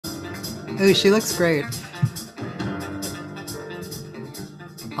Oh, she looks great.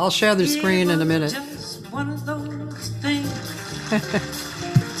 I'll share the screen in a minute. Just one of those things.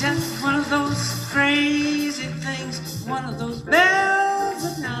 Just one of those crazy things. One of those bells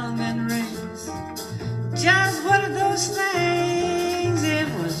that now and then rings. Just one of those things. It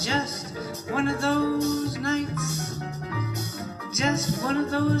was just one of those nights. Just one of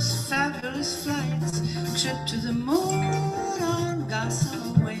those fabulous flights. Trip to the moon on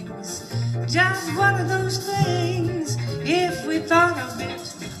gossamer wings. Just one of those things. If we thought of it,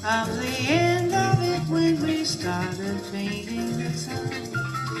 of the end of it when we started painting the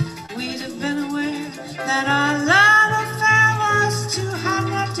town, we'd have been aware that our love affair was too hot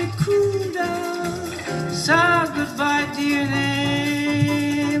not to cool down. So goodbye, dear,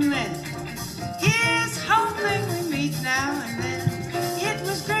 and amen. Here's hoping we meet now and then. It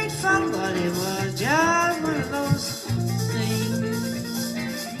was great fun, but it was just one of those things.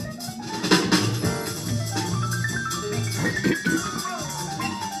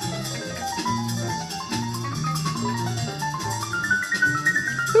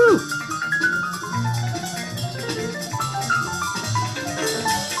 Woo.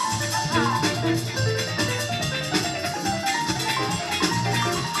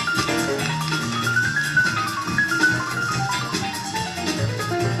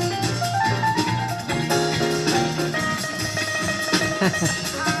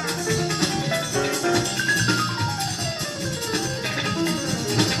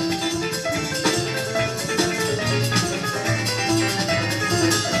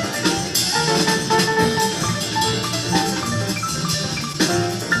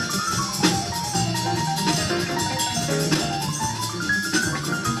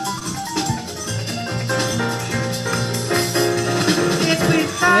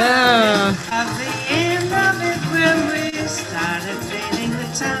 Yeah. At the end of it, when we started painting the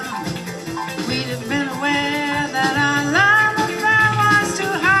town, we'd have been aware that our love affair was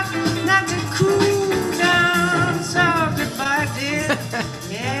too hot not to cool down. So goodbye, dear.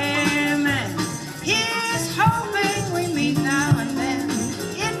 Amen. Here's hoping we meet now and then.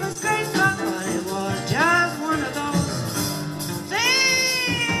 It was great fun, but it was just one of those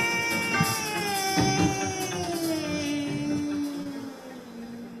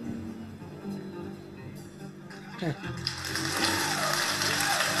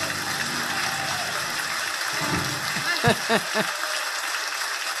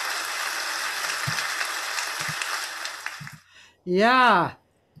Yeah.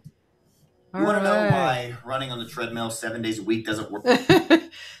 You want to know why running on the treadmill 7 days a week doesn't work? That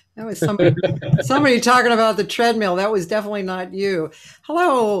was somebody talking about the treadmill. That was definitely not you.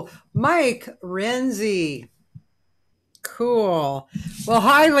 Hello, Mike Renzi. Cool. Well,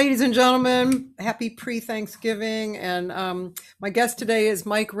 hi, ladies and gentlemen. Happy pre-Thanksgiving. And my guest today is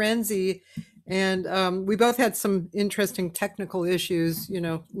Mike Renzi. And we both had some interesting technical issues,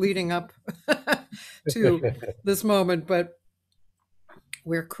 leading up to this moment. But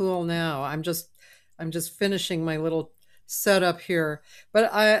we're cool now. I'm just finishing my little setup here.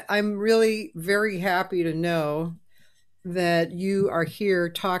 But I'm really very happy to know that you are here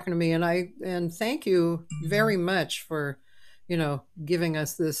talking to me, and thank you very much for giving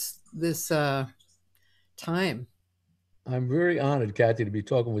us this time. I'm very honored, Cathy, to be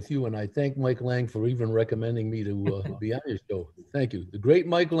talking with you, and I thank Mike Lang for even recommending me to be on your show. Thank you. The great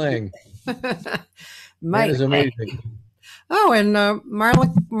Mike Lang. Mike is amazing. Oh, and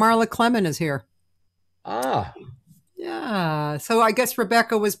Marla Clement is here. Ah. Yeah. So I guess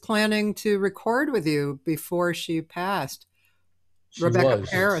Rebecca was planning to record with you before she passed. Rebecca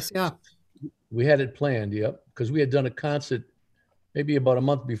Paris, yeah. We had it planned, yep, because we had done a concert maybe about a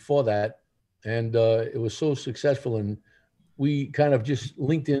month before that, and it was so successful, and we kind of just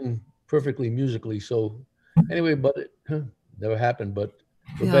linked in perfectly musically. So anyway, but it never happened, but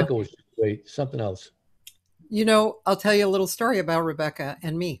Rebecca was great, something else. I'll tell you a little story about Rebecca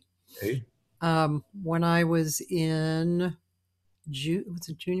and me. Okay. When I was in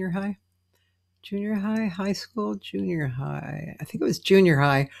junior high, high school, junior high. I think it was junior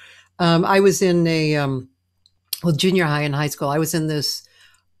high. I was in junior high and high school. I was in this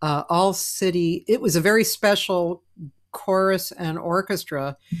all city. It was a very special chorus and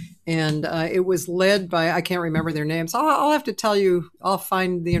orchestra, and it was led by, I can't remember their names. I'll have to tell you. I'll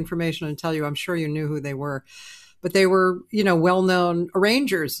find the information and tell you. I'm sure you knew who they were, but they were well-known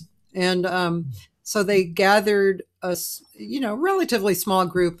arrangers. And so they gathered a relatively small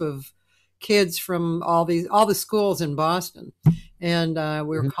group of kids from all the schools in Boston, and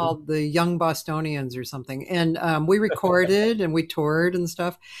we were called the Young Bostonians or something. And we recorded and we toured and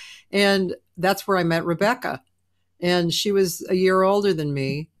stuff, and that's where I met Rebecca. And she was a year older than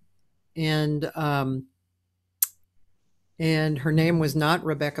me, and her name was not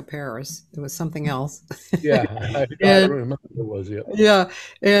Rebecca Paris. It was something else. Yeah, I don't And remember what it was. Yeah. yeah,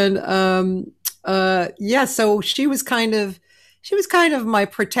 and yeah, so she was kind of my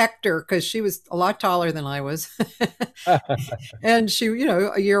protector because she was a lot taller than I was, and she,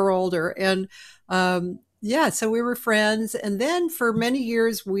 a year older, and yeah, so we were friends, and then for many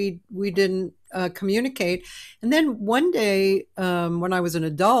years we didn't communicate, and then one day when I was an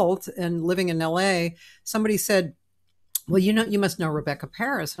adult and living in LA, somebody said, well, you must know Rebecca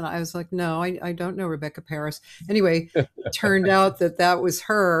Paris. And I was like, no, I don't know Rebecca Paris. Anyway, it turned out that was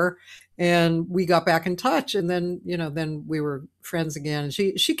her. And we got back in touch. And then, then we were friends again. And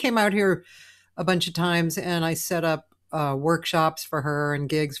she came out here a bunch of times, and I set up workshops for her and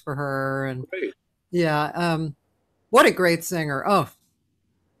gigs for her. And Great. yeah, what a great singer. Oh,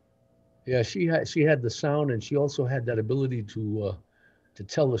 Yeah, she had the sound, and she also had that ability to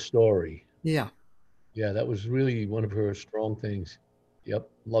tell the story. yeah. Yeah, that was really one of her strong things. Yep,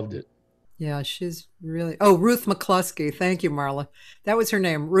 loved it. Yeah, she's really. Oh, Ruth McCluskey. Thank you, Marla. That was her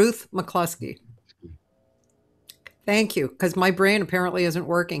name, Ruth McCluskey. Thank you, because my brain apparently isn't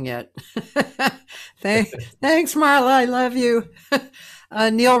working yet. Thanks, Marla. I love you.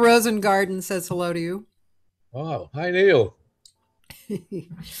 Neil Rosengarten says hello to you. Oh, hi, Neil.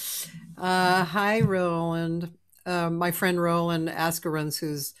 Hi, Roland. My friend Roland Askerans,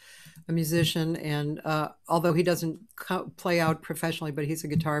 who's a musician, and although he doesn't play out professionally, but he's a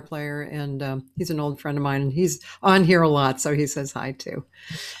guitar player, and he's an old friend of mine, and he's on here a lot, so he says hi too.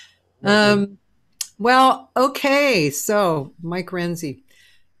 Well, okay, so Mike Renzi,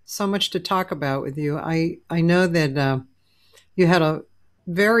 so much to talk about with you. I know that you had a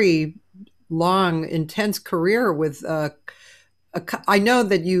very long, intense career with. I know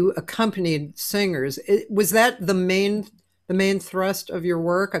that you accompanied singers. Was that the main thrust of your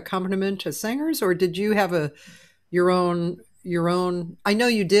work, accompaniment to singers, or did you have your own? I know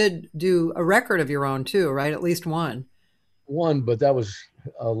you did do a record of your own too, right? At least one. One, but that was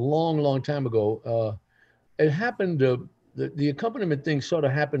a long time ago. It happened. The accompaniment thing sort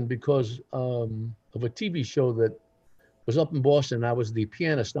of happened because of a TV show that was up in Boston. I was the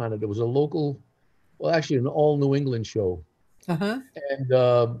pianist on it. It was a local, well, actually an all New England show. Uh-huh. And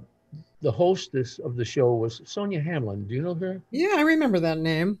the hostess of the show was Sonia Hamlin. Do you know her? Yeah, I remember that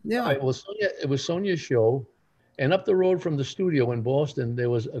name. Yeah. Right, well, it was Sonia's show. And up the road from the studio in Boston, there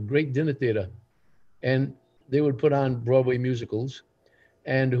was a great dinner theater. And they would put on Broadway musicals.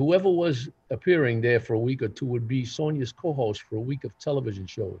 And whoever was appearing there for a week or two would be Sonia's co-host for a week of television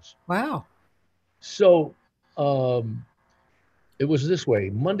shows. Wow. So it was this way.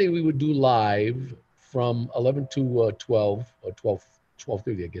 Monday we would do live from 11 to 12 or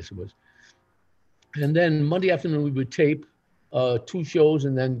 12:30, I guess it was. And then Monday afternoon we would tape 2 shows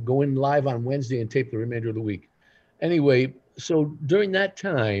and then go in live on Wednesday and tape the remainder of the week. Anyway, so during that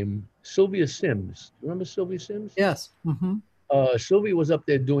time, Sylvia Sims, remember Sylvia Sims? Yes. Mm-hmm. Sylvia was up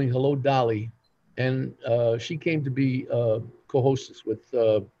there doing Hello, Dolly, and she came to be co-hostess with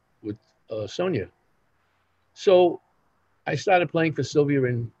Sonia. So I started playing for Sylvia,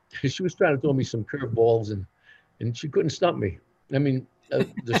 and she was trying to throw me some curveballs, and she couldn't stump me. I mean,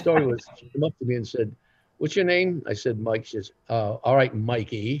 the story was, she came up to me and said, "What's your name?" I said, "Mike." She says, "All right,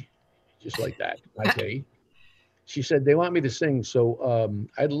 Mikey," just like that, Mikey. She said, "They want me to sing, so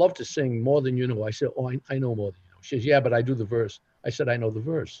I'd love to sing More Than You Know." I said, "Oh, I know More Than You Know." She says, "Yeah, but I do the verse." I said, "I know the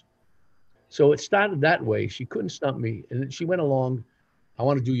verse." So it started that way. She couldn't stump me. And she went along. "I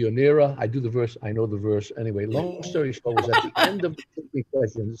want to do You're Nearer. I do the verse. I know the verse." Anyway, long story short was at the end of the singing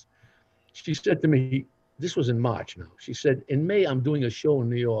sessions, she said to me, this was in March now. She said, "In May, I'm doing a show in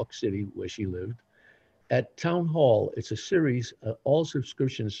New York City where she lived at Town Hall. It's a series, an all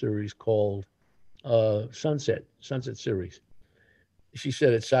subscription series called Sunset Series." She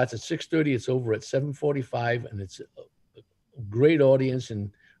said it starts at 6:30, it's over at 7:45, and it's a great audience.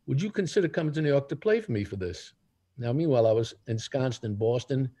 And would you consider coming to New York to play for me for this? Now, meanwhile, I was ensconced in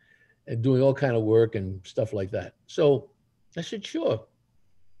Boston and doing all kind of work and stuff like that. So I said, sure.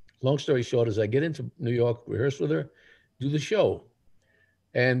 Long story short, as I get into New York, rehearse with her, do the show.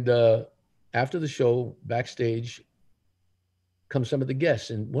 And after the show, backstage, come some of the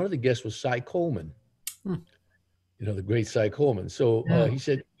guests. And one of the guests was Cy Coleman. You know, the great Cy Coleman. So he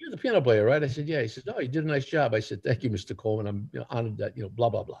said, "You're the piano player, right?" I said, "Yeah." He said, "Oh, you did a nice job." I said, "Thank you, Mr. Coleman. I'm honored that, blah,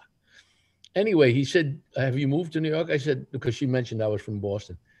 blah, blah." Anyway, he said, "Have you moved to New York?" I said, because she mentioned I was from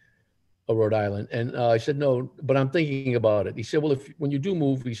Boston or Rhode Island. And I said, "No, but I'm thinking about it." He said, "Well, when you do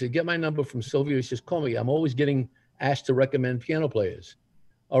move," he said, "get my number from Sylvia." He says, "Call me. I'm always getting asked to recommend piano players."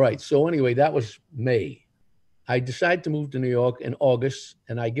 All right. So anyway, that was May. I decided to move to New York in August,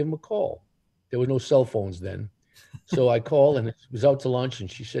 and I give him a call. There were no cell phones then. So I called and it was out to lunch,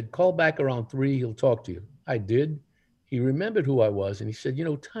 and she said, call back around 3, he'll talk to you. I did. He remembered who I was, and he said,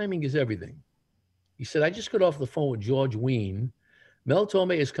 timing is everything. He said, I just got off the phone with George Wein. Mel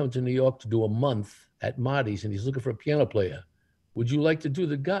Tormé has come to New York to do a month at Marty's, and he's looking for a piano player. Would you like to do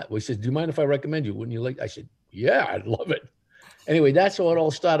the guy? Well, he said, do you mind if I recommend you? Wouldn't you like? I said, yeah, I'd love it. Anyway, that's how it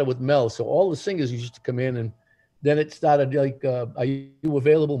all started with Mel. So all the singers used to come in, and then it started like, are you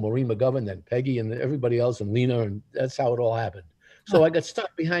available? Maureen McGovern, then Peggy, and everybody else, and Lena, and that's how it all happened. So I got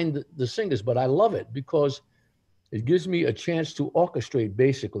stuck behind the singers, but I love it because it gives me a chance to orchestrate,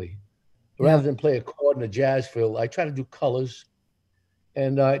 basically, rather than play a chord in a jazz fill. I try to do colors,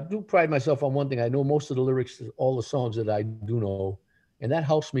 and I do pride myself on one thing. I know most of the lyrics to all the songs that I do know, and that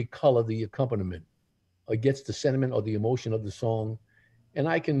helps me color the accompaniment. It gets the sentiment or the emotion of the song, and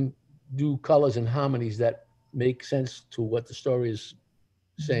I can do colors and harmonies that make sense to what the story is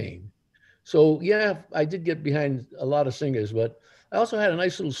saying. So yeah, I did get behind a lot of singers, but I also had a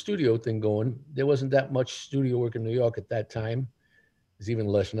nice little studio thing going. There wasn't that much studio work in New York at that time. There's even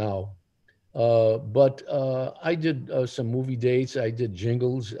less now. But I did some movie dates. I did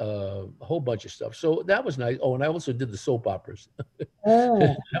jingles, a whole bunch of stuff. So that was nice. Oh, and I also did the soap operas.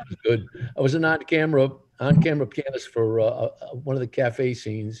 Oh, That was good. I was an on-camera pianist for one of the cafe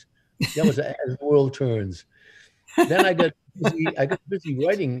scenes. That was As the World Turns. Then I got busy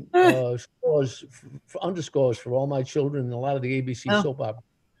writing scores for underscores for all my children and a lot of the ABC oh, soap opera,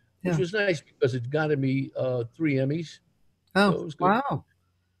 which yeah. was nice because it got me 3 Emmys. So Oh, it was good. wow.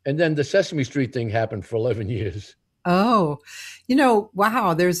 And then the Sesame Street thing happened for 11 years. Oh,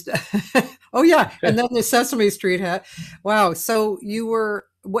 wow. There's, oh yeah, and then the Sesame Street hat. Wow. So you were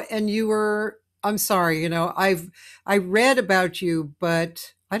what? And you were. I'm sorry. I read about you,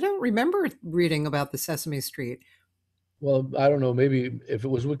 but I don't remember reading about the Sesame Street. Well, I don't know. Maybe if it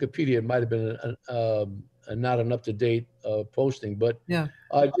was Wikipedia, it might have been not an up to date posting. But Yeah.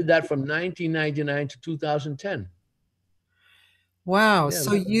 I did that from 1999 to 2010. Wow. Yeah,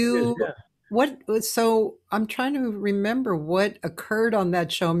 So 11 years. you Yeah. what? So I'm trying to remember what occurred on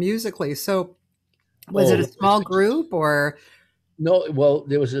that show musically. So was it a Oh, small group or? no. Well,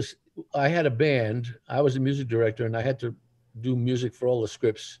 there was this. I had a band. I was a music director, and I had to do music for all the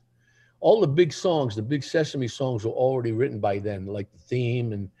scripts. All the big songs, the big Sesame songs, were already written by then, like the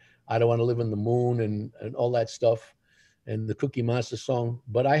theme and "I Don't Want to Live on the Moon" and all that stuff, and the Cookie Monster song.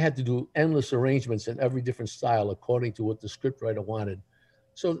 But I had to do endless arrangements in every different style according to what the scriptwriter wanted.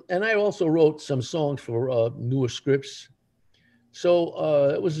 So, and I also wrote some songs for newer scripts.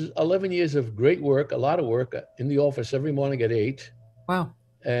 So it was 11 years of great work, a lot of work in the office every morning at 8, Wow.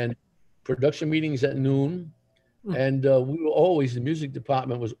 and production meetings at noon. Mm. And we were always, the music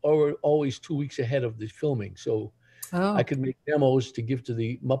department was always 2 weeks ahead of the filming. So I Oh, could make demos to give to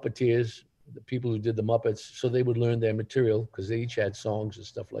the Muppeteers, the people who did the Muppets, so they would learn their material because they each had songs and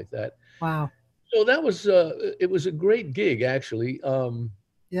stuff like that. wow. So that was, it was a great gig, actually.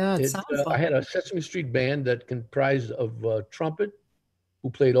 Yeah, it sounds I like had a Sesame Street band that comprised of trumpet, who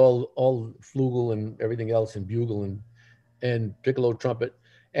played all flugel and everything else, and bugle and piccolo trumpet,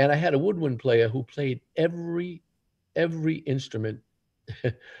 and I had a woodwind player who played every instrument.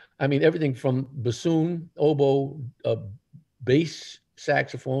 I mean, everything from bassoon, oboe, bass,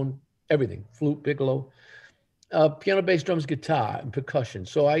 saxophone, everything, flute, piccolo, piano, bass, drums, guitar, and percussion.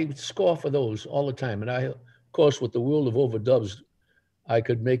 So I score for those all the time. And I, of course, with the world of overdubs, I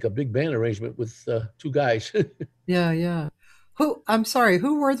could make a big band arrangement with two guys. yeah, yeah. I'm sorry,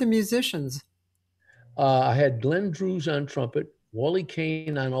 who were the musicians? I had Glenn Drews on trumpet, Wally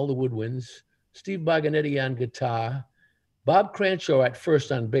Kane on all the woodwinds, Steve Baganetti on guitar, Bob Cranshaw at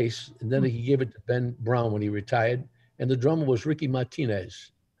first on bass, and then Hmm, he gave it to Ben Brown when he retired. And the drummer was Ricky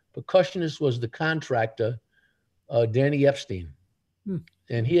Martinez. Percussionist was the contractor, Danny Epstein. hmm.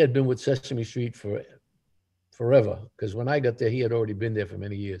 And he had been with Sesame Street for forever, because when I got there, he had already been there for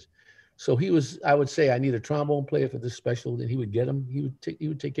many years. So he was, I would say, I need a trombone player for this special, then he would get him. He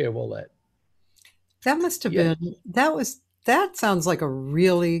would take care of all that. That must have Yeah, been that sounds like a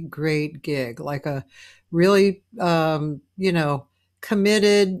really great gig, like a really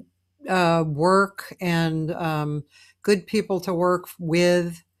committed work and good people to work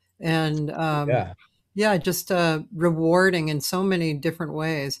with and yeah, yeah, just rewarding in so many different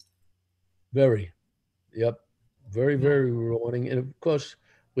ways. very. Yep. Very, Yeah. very rewarding. And of course,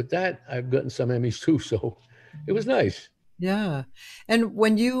 with that, I've gotten some Emmys too. So it was nice. Yeah. And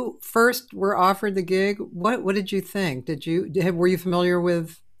when you first were offered the gig, what did you think? Were you familiar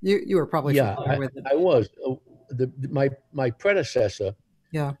with you were probably Yeah, familiar with it. I was. My predecessor,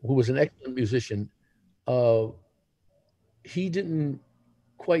 Yeah. who was an excellent musician, uh, he didn't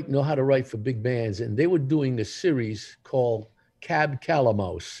quite know how to write for big bands, and they were doing a series called Cab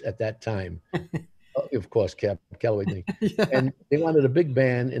Calamouse at that time. Of course, Cab Calloway thing, Yeah. and they wanted a big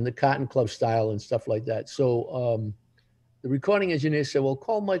band in the Cotton Club style and stuff like that. So the recording engineer said, "Well,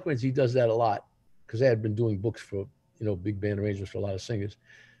 call Mike Renzi. He does that a lot," because I had been doing books for big band arrangements for a lot of singers.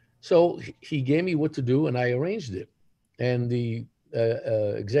 So he gave me what to do, and I arranged it. And the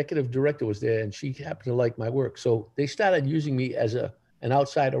executive director was there, and she happened to like my work. So they started using me as an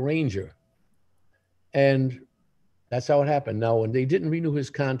outside arranger, and that's how it happened. Now, when they didn't renew his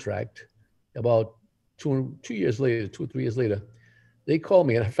contract, about 2 years later, 2 or 3 years later, they called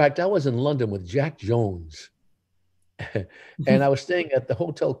me. And in fact, I was in London with Jack Jones, and I was staying at the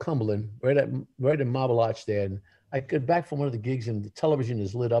Hotel Cumberland, right in Marble Arch there. And I get back from one of the gigs, and the television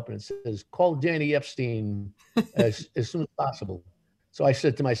is lit up, and it says, "Call Danny Epstein as soon as possible." So I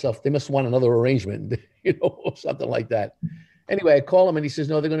said to myself, they must want another arrangement, or something like that. Anyway, I call him, and he says,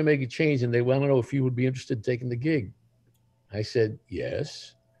 "No, they're going to make a change, and they want to know if you would be interested in taking the gig." I said,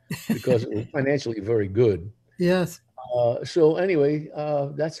 "Yes," because it was financially very good. Yes. So anyway,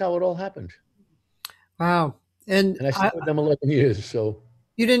 that's how it all happened. Wow. And And I stayed with them 11 years. So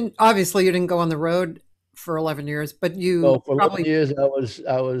you didn't go on the road for 11 years, but no, you for 11 probably, years,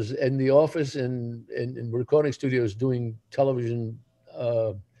 I was in the office and in recording studios doing television,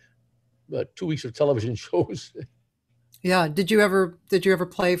 2 weeks of television shows. yeah. Did you ever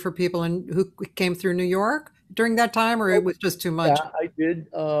play for people who came through New York during that time, or it Oh, was just too yeah, much? I did.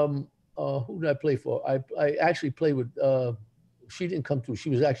 Who did I play for? I actually played with. She didn't come through. She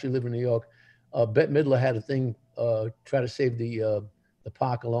was actually living in New York. Bette Midler had a thing, try to save the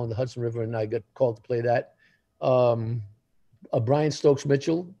park along the Hudson River, and I got called to play that. Um, Brian Stokes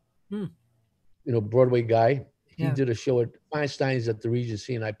Mitchell, Hmm. Broadway guy. He Yeah. did a show at Feinstein's at the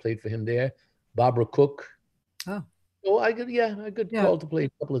Regency, and I played for him there. Barbara Cook. Oh, So I got yeah. called to play a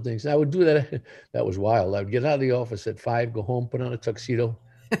couple of things. And I would do that. That was wild. I would get out of the office at 5, go home, put on a tuxedo,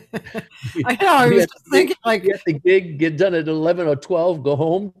 I know. I be was at just the gig, thinking, like, get done at 11 or 12, go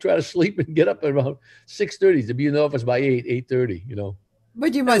home, try to sleep, and get up at about 6:30 to be in the office by 8:30.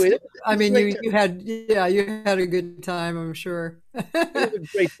 but you Anyway, must. it I was a mean, great time. you had a good time, I'm sure. It was a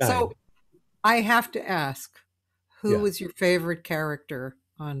great time. So I have to ask, who Yeah. was your favorite character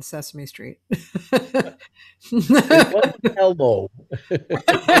on Sesame Street? It wasn't Elmo. It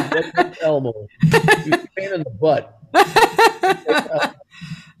wasn't Elmo. He was a pain in the butt. Uh,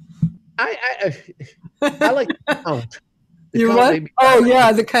 I, I like the Count. The You Count what? made me laugh. Oh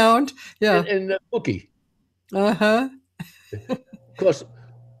yeah, the Count. Yeah. And Cookie. Uh-huh. Of course,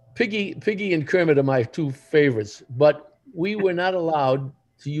 Piggy and Kermit are my two favorites, but we were not allowed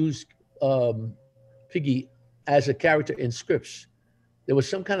to use um, Piggy as a character in scripts. There was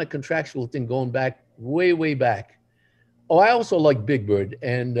some kind of contractual thing going back way, way back. Oh, I also like Big Bird,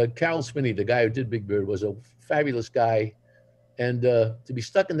 and Carol Spinney, the guy who did Big Bird, was a fabulous guy. And to be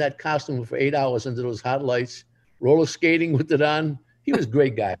stuck in that costume for 8 hours under those hot lights, roller skating with it on, he was a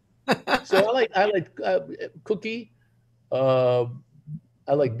great guy. So I like Cookie. Uh,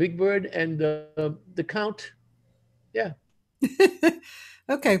 I like Big Bird and the Count. Yeah,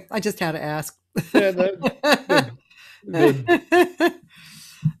 Okay, I just had to ask. yeah, good, good.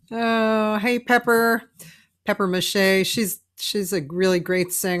 Oh, hey Pepper Mache. She's a really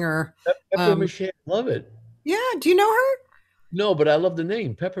great singer. Pepper Um, Mache, love it. yeah, do you know her? No, but I love the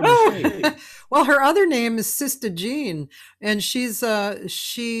name Pepper Mache. Oh, well, her other name is Sista Jean, and she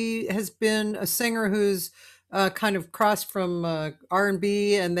has been a singer who's kind of crossed from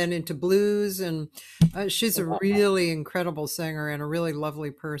R&B and then into blues, and she's a really incredible singer and a really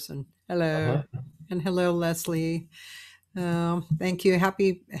lovely person. Hello, Uh-huh. and hello, Leslie. Thank you.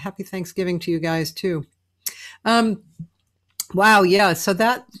 Happy Thanksgiving to you guys too. Um, wow, yeah. So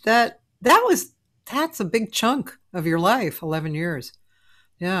that's a big chunk of your life, 11 years.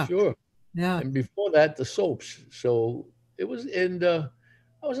 Yeah, Sure. yeah. And before that, the soaps. So it was, and I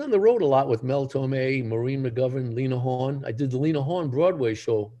was on the road a lot with Mel Tormé, Maureen McGovern, Lena Horne. I did the Lena Horne Broadway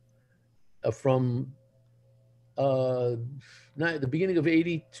show from uh, the beginning of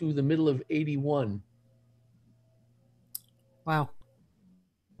 80 to the middle of 81. Wow.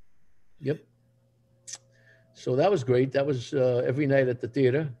 Yep. So that was great. That was every night at the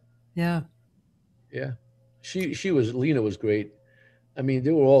theater. Yeah. Yeah. Lena was great. I mean,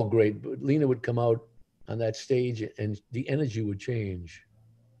 they were all great, but Lena would come out on that stage and the energy would change.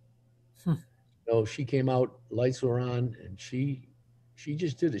 Hmm. She came out, lights were on, and she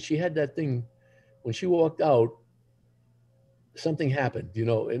just did it. She had that thing when she walked out, something happened,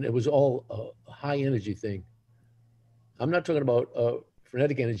 and it was all a high energy thing. I'm not talking about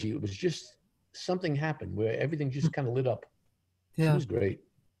frenetic energy. It was just something happened where everything just kind of lit up. She Yeah. was great.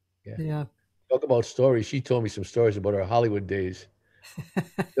 Yeah. Yeah. Talk about stories. She told me some stories about her Hollywood days.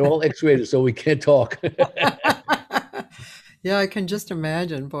 They're all X-rated, so we can't talk. Yeah, I can just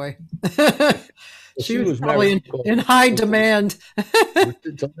imagine, boy. She She was was probably married. in high demand.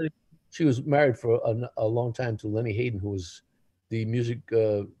 She was married for a long time to Lenny Hayden, who was the music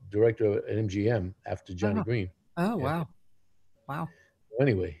director at MGM after Johnny Oh, Green. oh Yeah. wow. Wow.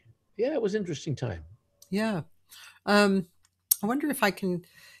 Anyway, yeah, it was an interesting time. Yeah. I wonder if I can,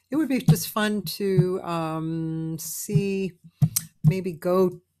 it would be just fun to see, maybe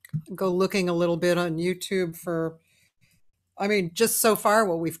go looking a little bit on YouTube for, I mean, just so far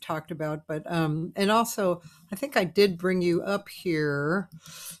what we've talked about, but and also I think I did bring you up here,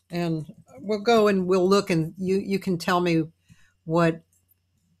 and we'll go and we'll look, and you can tell me what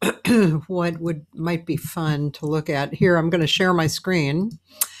what would might be fun to look at. Here, I'm going to share my screen,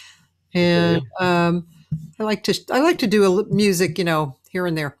 and Okay. I like to do music, here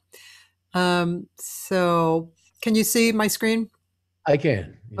and there. So can you see my screen? I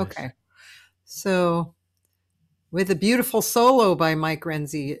can. Yes. Okay. So with a beautiful solo by Mike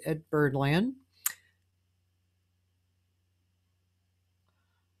Renzi at Birdland.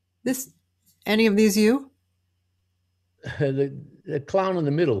 This, any of these you? The clown in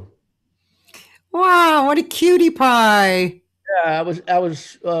the middle. Wow, what a cutie pie. Yeah, I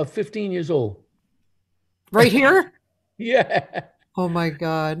was 15 years old. Right here? Yeah. Oh my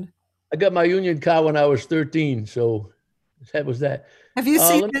God. I got my union car when I was 13, so that was that. Have you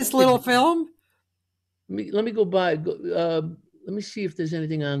seen Let me this see. little film? Let me go by. Let me see if there's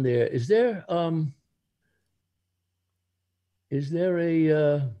anything on there. Is there a?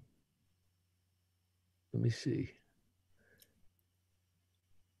 Let me see.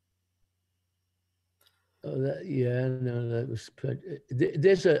 Oh, no, that was.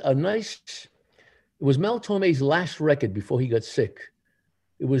 There's a nice. It was Mel Tormé's last record before he got sick.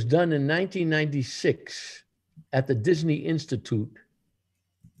 It was done in 1996 at the Disney Institute.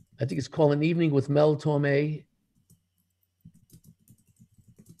 I think it's called An Evening with Mel Tormé.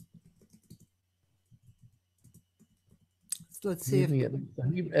 Let's see if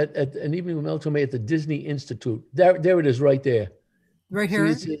At An Evening with Mel Tormé at the Disney Institute. There it is, right there. right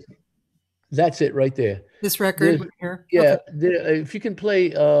here. See, that's it, right there. This record There's- here. Yeah, Okay. if you can play,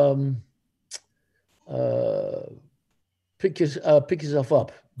 pick yourself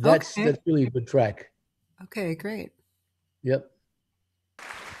up. That's Okay. really a good track. Okay, great. Yep.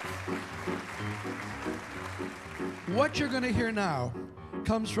 What you're going to hear now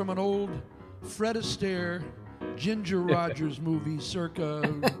comes from an old Fred Astaire, Ginger Rogers movie circa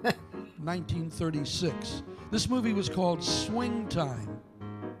 1936. This movie was called Swing Time.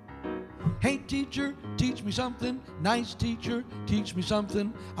 Hey teacher, teach me something. Nice teacher, teach me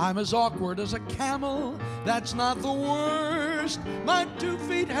something. I'm as awkward as a camel. That's not the worst. My 2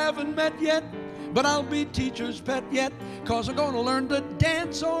 feet haven't met yet, but I'll be teacher's pet yet, 'cause I'm gonna learn to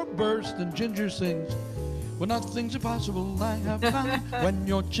dance or burst. And Ginger sings, well, nothing's impossible, I have found. When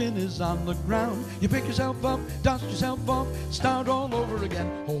your chin is on the ground, you pick yourself up, dust yourself off, start all over again.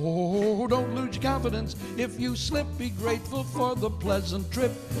 Oh, don't lose your confidence. If you slip, be grateful for the pleasant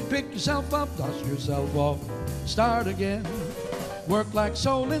trip. Pick yourself up, dust yourself off, start again. Work like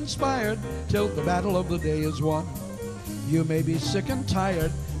soul inspired till the battle of the day is won. You may be sick and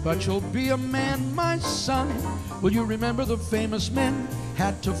tired, but you'll be a man, my son. Will you remember the famous men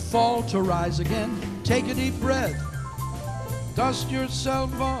had to fall to rise again? Take a deep breath, dust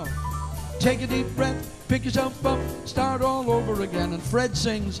yourself off. Take a deep breath, pick yourself up, start all over again. And Fred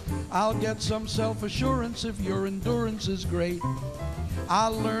sings, I'll get some self-assurance if your endurance is great.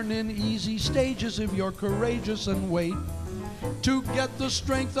 I'll learn in easy stages if you're courageous and wait. To get the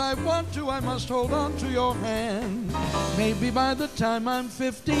strength I want to, I must hold on to your hand. Maybe by the time I'm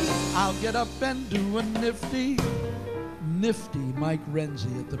 50, I'll get up and do a nifty Mike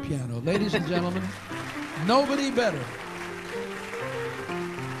Renzi at the piano. Ladies and gentlemen, nobody better.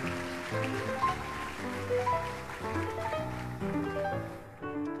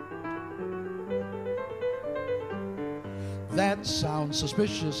 That sounds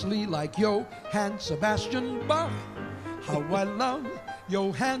suspiciously like Johann Sebastian Bach. How I love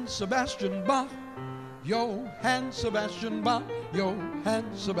Johann Sebastian Bach. Johann Sebastian Bach, Johann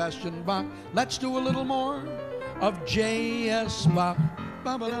Sebastian Bach. Let's do a little more of J.S. Bach.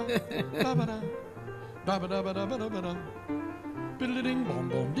 Ba-ba-da, ba-ba-da, ba-ba-da-ba-da-ba-da-ba-da. Biddle-ding bom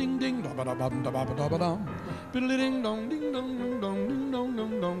bom ding ding da ba da bum da ba da ba dum. Biddle-ding dong ding dong ding dong ding dong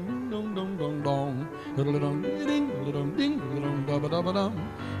dong dong ding dong dong dong dong. Biddle-dong ding biddle-dong ding biddle-dong da ba da ba dum.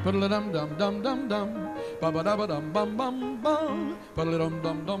 Biddle-dum dum dum dum dum. Ba ba da ba dum bum bum bum. Biddle-dum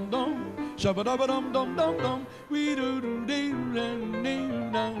dum dum dum. Shabba-dabba-dum-dum-dum-dum.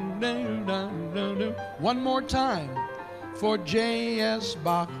 One more time for J.S.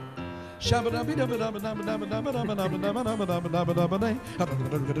 Bach.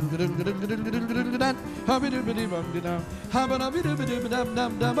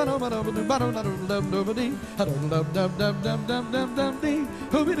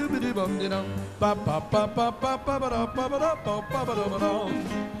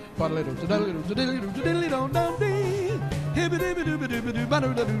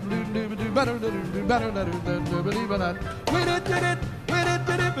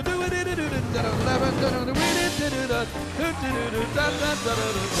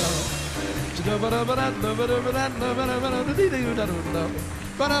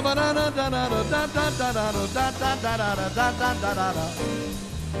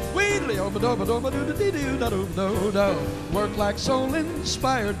 Work like soul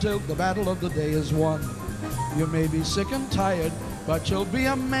inspired till the battle of the day is won. You may be sick and tired, but you'll be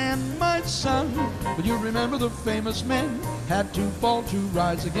a man, my son. But you remember the famous men had to fall to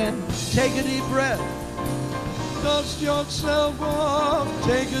rise again. Take a deep breath, dust yourself off.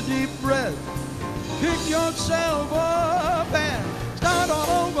 Take a deep breath, pick yourself up and start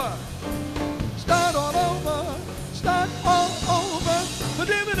all over. Start all over. Start all over.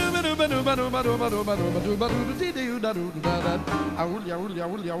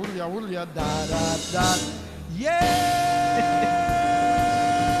 Yeah!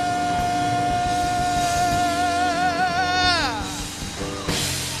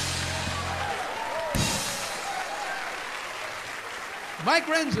 Mike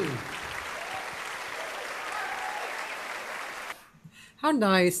Renzi. How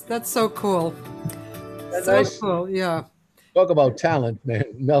nice. That's so cool. That's So nice. cool. Yeah. Talk about talent, man.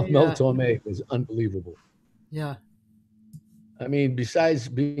 Mel Yeah. Tormé was unbelievable. Yeah. I mean, besides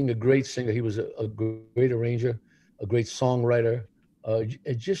being a great singer, he was a great arranger, a great songwriter,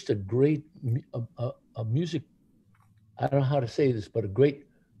 just a great a music. I don't know how to say this, but a great.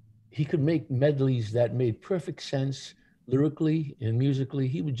 He could make medleys that made perfect sense lyrically and musically.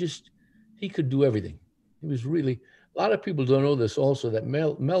 He could do everything. He was really. A lot of people don't know this also that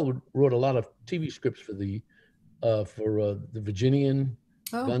Mel wrote a lot of TV scripts for the Virginian,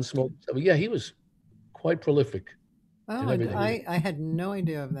 Oh, Gunsmoke. I mean, yeah, he was quite prolific oh, in everything. I had no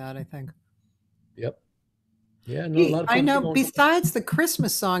idea of that, I think. Yep. Yeah, no, a lot of I people know don't. besides the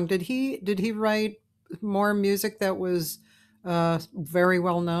Christmas song, did he write more music that was very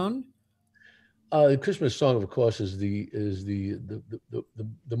well known? The Christmas song, of course, is the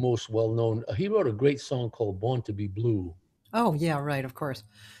most well known. He wrote a great song called "Born to Be Blue." Oh, yeah, right, of course.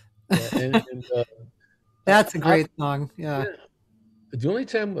 Yeah, and That's a I great song. Yeah. yeah. The only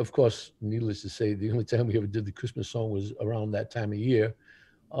time, of course, needless to say, the only time we ever did the Christmas song was around that time of year.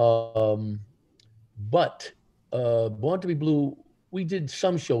 Um, but "Born to Be Blue," we did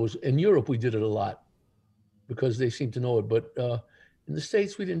some shows in Europe. We did it a lot because they seemed to know it. But in the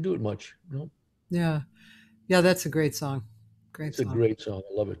States, we didn't do it much. No, Yeah. Yeah, that's a great song. Great it's a song. great song.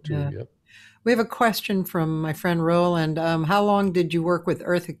 I love it too. Yeah. Yep. We have a question from my friend Roland. How long did you work with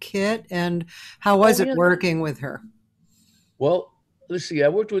Eartha Kitt, and how was Oh it yeah. working with her? Well, let's see. I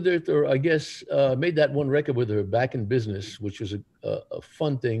worked with her. I guess made that one record with her, "Back in Business," which was a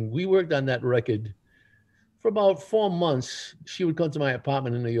fun thing. We worked on that record for about 4 months. She would come to my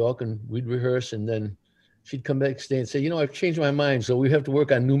apartment in New York, and we'd rehearse, and then she'd come back and say, "I've changed my mind, so we have to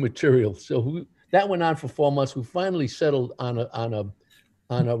work on new material." So that went on for 4 months. We finally settled on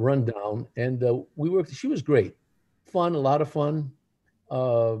a rundown, and we worked. She was great, fun, a lot of fun,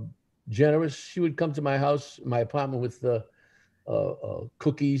 uh, generous. She would come to my house, my apartment, with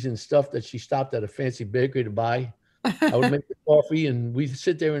cookies and stuff that she stopped at a fancy bakery to buy. I would make the coffee, and we'd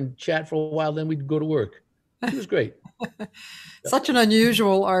sit there and chat for a while. Then we'd go to work. She was great. Such an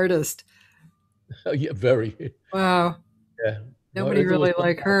unusual artist. Yeah, very. Wow. Yeah. No, Nobody Eartha was really fun.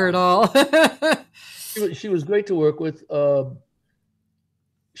 like her at all. She was great to work with.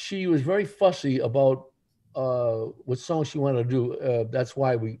 She was very fussy about what songs she wanted to do. That's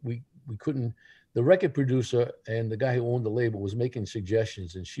why we couldn't. The record producer and the guy who owned the label was making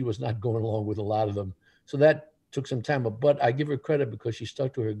suggestions, and she was not going along with a lot of them. So that took some time. But I give her credit because she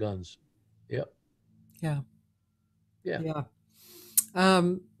stuck to her guns. Yep. Yeah. Yeah. Yeah.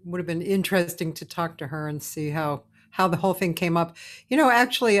 Would have been interesting to talk to her and see how the whole thing came up.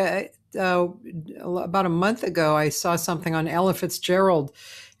 Actually, about a month ago, I saw something on Ella Fitzgerald,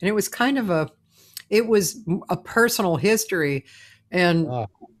 and it was kind of a personal history. And Ah,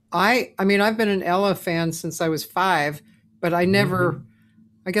 I mean, I've been an Ella fan since I was 5, but I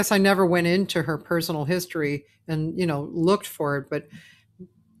guess I never went into her personal history and, looked for it. But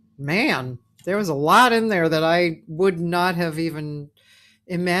man, there was a lot in there that I would not have even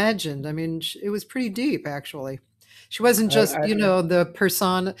imagined. I mean, it was pretty deep, actually. She wasn't just, I, the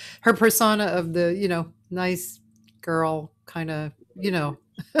persona, her persona of the, nice girl kind of,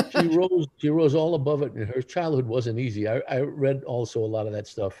 she rose all above it, and her childhood wasn't easy. I read also a lot of that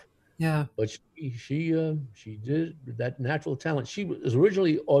stuff, yeah. but she did that natural talent. She was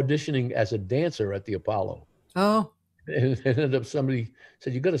originally auditioning as a dancer at the Apollo, Oh, and it ended up somebody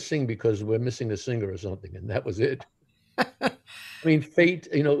said, "You got to sing because we're missing a singer or something," and that was it. I mean, fate,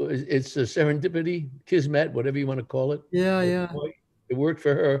 it's a serendipity, kismet, whatever you want to call it. yeah, But yeah. boy, it worked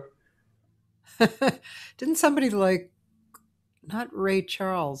for her. Didn't somebody like, not Ray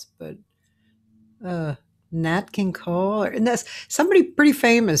Charles, but uh, Nat King Cole, and that's somebody pretty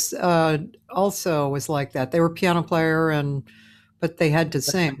famous. Also was like that. They were piano player, but they had to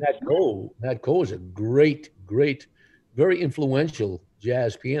sing. Nat Cole is a great, very influential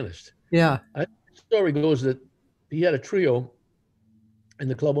jazz pianist. Yeah, The story goes that he had a trio, and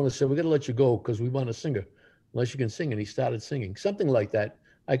the club owner said, "We're going to let you go because we want a singer, unless you can sing." And he started singing, something like that.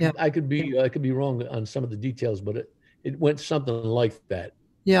 yeah, I could be wrong on some of the details, but it went something like that.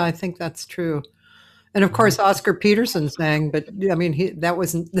 yeah. I think that's true. And of Mhm. course, Oscar Peterson sang, but I mean, that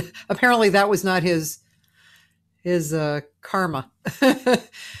wasn't apparently that was not his karma.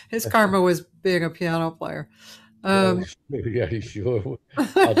 His karma was being a piano player. Well, Um, yeah, he sure.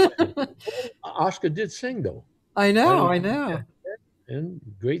 I'll tell you. Oscar did sing though, I know, and I know. and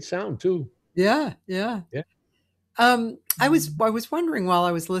great sound too. Yeah, yeah. Yeah. I was wondering while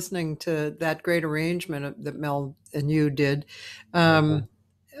I was listening to that great arrangement that Mel and you did. Uh-huh. Um,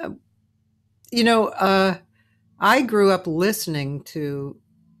 uh, you know, I grew up listening to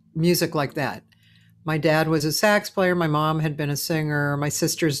music like that. My dad was a sax player. My mom had been a singer. My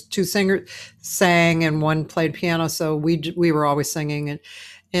sisters, two singers, sang, and one played piano. So we were always singing,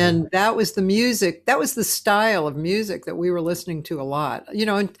 and that was the music. That was the style of music that we were listening to a lot.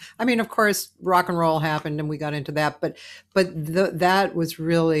 And I mean, of course, rock and roll happened, and we got into that. But that was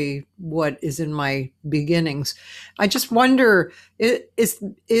really what is in my beginnings. I just wonder,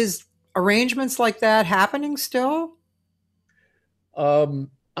 is arrangements like that happening still?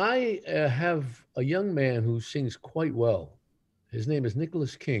 I have a young man who sings quite well. His name is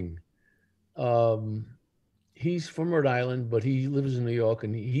Nicholas King. Um, he's from Rhode Island, but he lives in New York,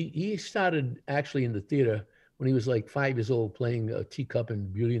 and he started actually in the theater when he was like 5 years old, playing a teacup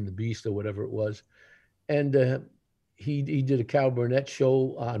in Beauty and the Beast or whatever it was, and he did a Carol Burnett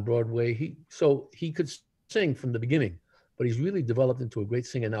show on Broadway. He could sing from the beginning, but he's really developed into a great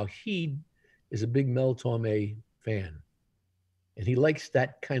singer now. He is a big Mel Tormé fan, and he likes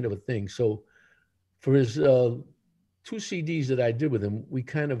that kind of a thing. So for his two CDs that I did with him, we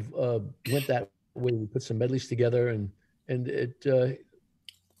kind of went that way. We put some medleys together, and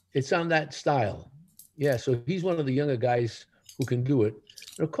it's on that style. Yeah, so he's one of the younger guys who can do it.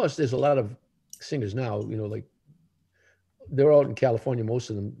 And of course, there's a lot of singers now. Like they're out in California, most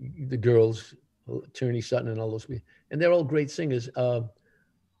of them, the girls, Tierney Sutton, and all those people, and they're all great singers.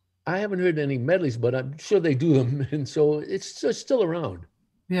 I haven't heard any medleys, but I'm sure they do them, and so it's still around.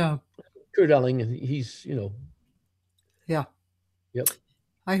 Yeah, Kurt Elling, and he's. yeah. Yep.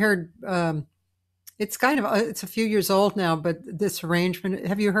 I heard it's kind of it's a few years old now, but this arrangement.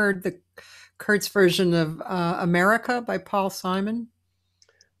 Have you heard the Kurt's version of America by Paul Simon?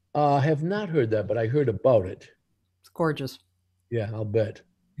 I have not heard that, but I heard about it. It's gorgeous. Yeah, I'll bet.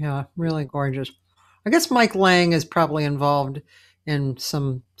 Yeah, really gorgeous. I guess Mike Lang is probably involved in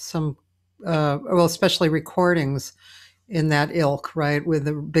some well, especially recordings in that ilk, right, with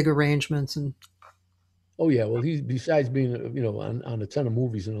the big arrangements and Oh yeah, well he's besides being on a ton of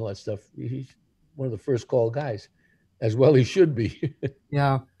movies and all that stuff, he's one of the first call guys, as well he should be.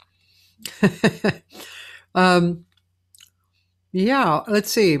 yeah. um, yeah,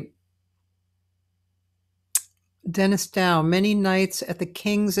 let's see. Dennis Dow, many nights at the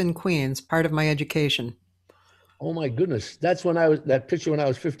Kings and Queens, part of my education. Oh my goodness, that's that picture when I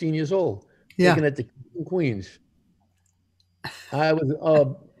was 15 years old, Yeah. taken at the Queens. I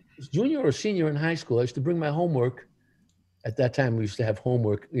was junior or senior in high school. I used to bring my homework. At that time, we used to have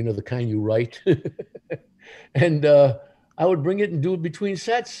homework, the kind you write, and I would bring it and do it between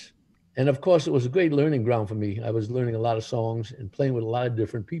sets. And of course, it was a great learning ground for me. I was learning a lot of songs and playing with a lot of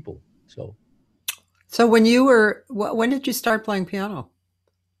different people. So when did you start playing piano?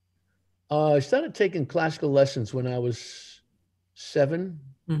 I started taking classical lessons when I was 7.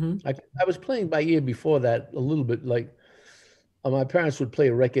 Mm-hmm. I was playing by ear before that a little bit. Like my parents would play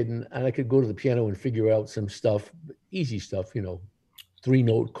a record, and I could go to the piano and figure out some stuff, easy stuff,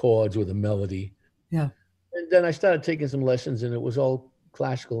 3-note chords with a melody. Yeah. And then I started taking some lessons, and it was all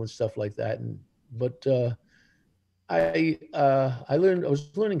classical and stuff like that. And but I was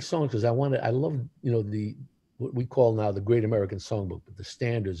learning songs because I loved, the what we call now the Great American Songbook, but the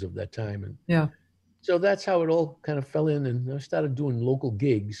standards of that time. And Yeah. so that's how it all kind of fell in, and I started doing local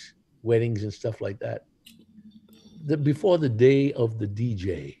gigs, weddings and stuff like that. Before the day of the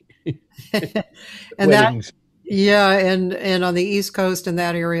DJ, And that, weddings. yeah, and on the East Coast in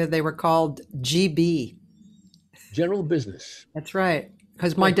that area, they were called GB. General business. That's right.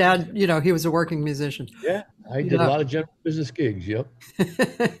 Because my Right. dad, he was a working musician. Yeah, I did a Yeah. lot of general business gigs. Yep.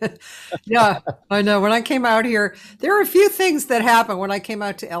 Yeah, I know. When I came out here, there were a few things that happened when I came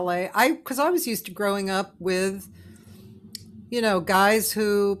out to LA. Because I was used to growing up with, guys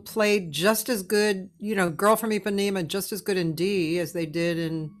who played just as good, Girl from Ipanema, just as good in D as they did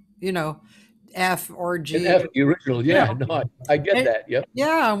in, F or And G. F, the original. You Yeah, know, no, I get and that. Yep.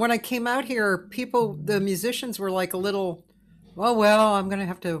 yeah, when I came out here, the musicians were like a little, oh, well, I'm going to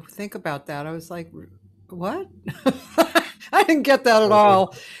have to think about that. I was like, what? I didn't get that at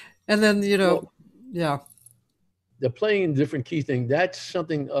all. And then, Well, yeah, the playing in different key thing, that's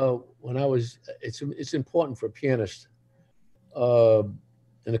something when I was, it's important for a pianist, an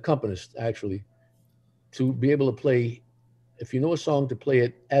accompanist actually, to be able to play, if you know a song, to play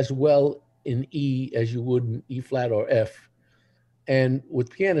it as well in E as you would in E flat or F. And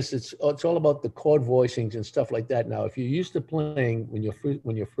with pianists, it's all about the chord voicings and stuff like that. Now, if you're used to playing when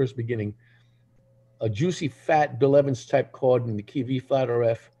you're first beginning a juicy, fat Bill Evans type chord in the key of E flat or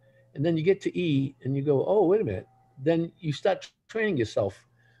F, and then you get to E and you go, oh, wait a minute. Then you start training yourself.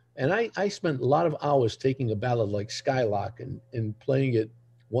 And I spent a lot of hours taking a ballad like Skylark and playing it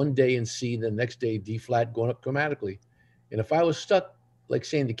one day in C, the next day D flat, going up chromatically. And if I was stuck, like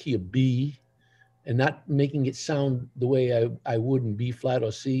saying the key of B and not making it sound the way I would in B flat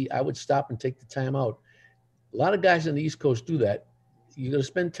or C, I would stop and take the time out. A lot of guys on the East Coast do that. You got to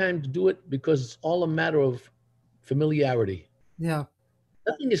spend time to do it because it's all a matter of familiarity. yeah,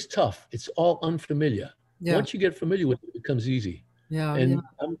 Nothing is tough. It's all unfamiliar. yeah, Once you get familiar with it, it becomes easy. yeah, yeah, And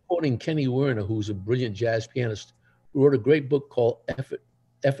I'm quoting Kenny Werner, who's a brilliant jazz pianist, who wrote a great book called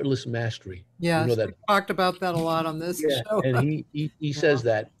Effortless Mastery. yeah. You know So that? we talked about that a lot on this Yeah. show. And he says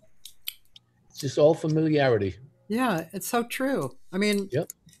that it's just all familiarity. Yeah, it's so true. I mean,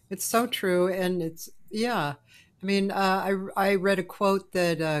 Yep. it's so true, and yeah. I mean, I read a quote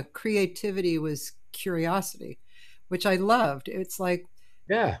that creativity was curiosity, which I loved. It's like,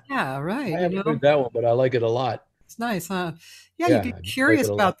 Yeah. yeah, right. I haven't heard that one, but I like it a lot. It's nice, huh? Yeah, you Yeah, get I like curious it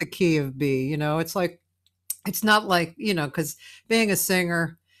a lot. about the key of B. It's like, it's not like, because being a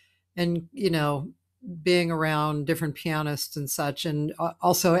singer and, being around different pianists and such, and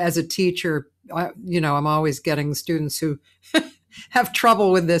also as a teacher, I'm always getting students who have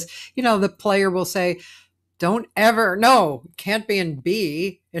trouble with this. The player will say, don't ever, no, it can't be in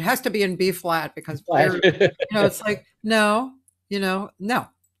B. It has to be in B flat because player, it's like, no, no,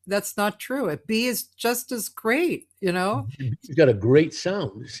 that's not true. B is just as great, He's got a great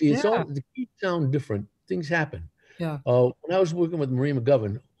sound. See, it's Yeah. all the keys sound different. Things happen. Yeah. When I was working with Marie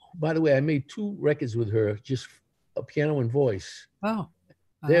McGovern, by the way, I made 2 records with her, just a piano and voice. Oh,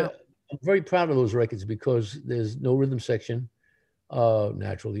 I'm very proud of those records because there's no rhythm section.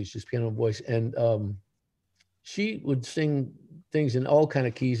 Naturally, it's just piano and voice. And she would sing things in all kind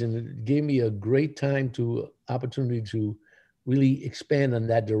of keys, and it gave me a great opportunity to really expand on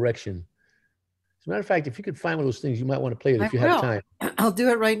that direction. As a matter of fact, if you could find one of those things, you might want to play it if you have time. I'll do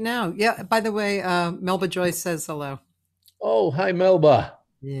it right now. Yeah. By the way, Melba Joyce says hello. Oh, hi, Melba.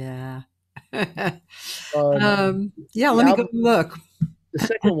 Yeah. Yeah, let me go look. the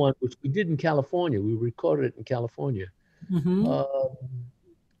second one, which we did in California, we recorded it in California. Mm-hmm.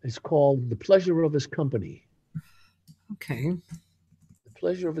 It's called The Pleasure of His Company. Okay. The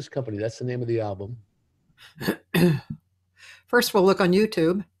Pleasure of His Company. That's the name of the album. First, we'll look on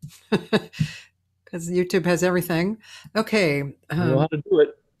YouTube because YouTube has everything. Okay. You know how to do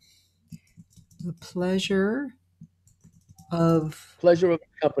it. The Pleasure of His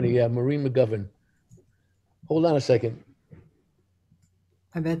Company. Yeah, Maureen McGovern. Hold on a second.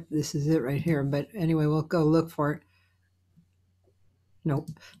 I bet this is it right here. But anyway, we'll go look for it. Nope.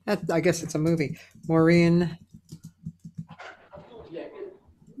 I guess it's a movie. Maureen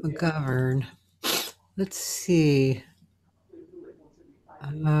McGovern. Let's see.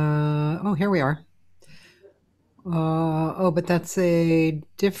 Here we are. But that's a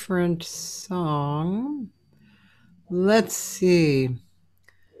different song. Let's see.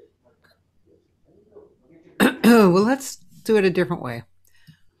 Well, let's do it a different way.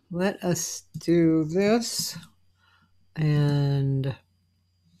 Let us do this. And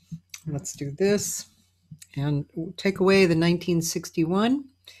let's do this. and take away the 1961.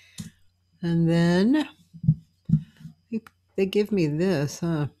 And then they give me this,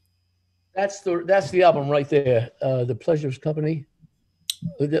 huh? That's the album right there, The Pleasure's Company.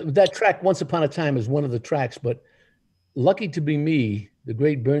 That track, Once Upon a Time, is one of the tracks, but Lucky to Be Me, the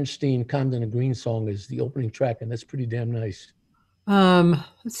great Bernstein Camden and Green song, is the opening track, and that's pretty damn nice.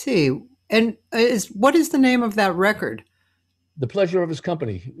 Let's see. And what is the name of that record? The Pleasure of His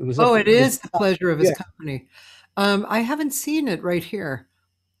Company. It is The Pleasure of His Company. I haven't seen it right here.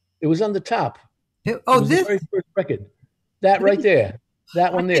 It was on the top. This the very first record. That right there.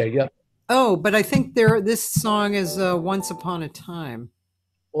 That one there. Yep. Oh, but I think this song is Once Upon a Time.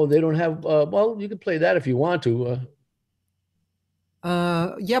 Oh, they don't have. Well, you can play that if you want to.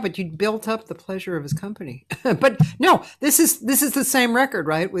 Yeah, but you built up The Pleasure of His Company. But no, this is the same record,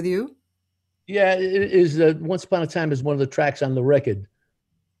 right, with you? Yeah, it is. Once Upon a Time is one of the tracks on the record.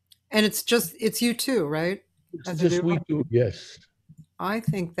 And it's you too, right? It's just we two, yes. I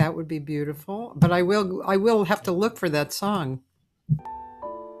think that would be beautiful, but I will have to look for that song.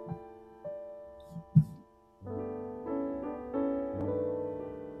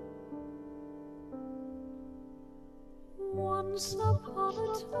 Once upon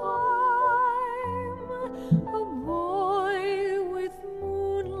a time, a boy with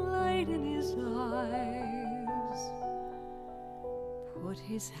moonlight in his eyes put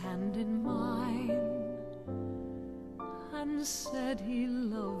his hand in mine and said he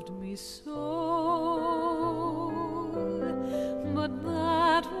loved me so. But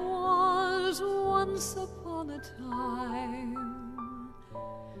that was once upon a time,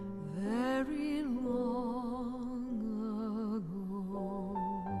 very long ago.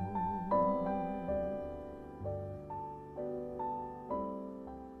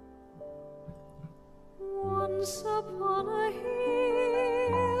 Once upon a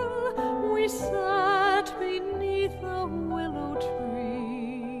hill we sat beneath a willow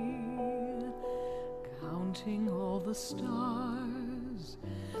tree, counting all the stars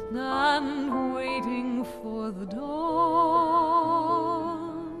and waiting for the dawn.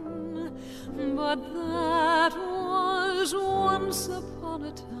 But that was once upon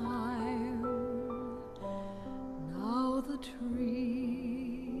a time. Now the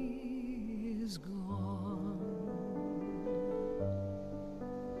tree is gone.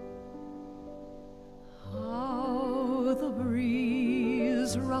 How the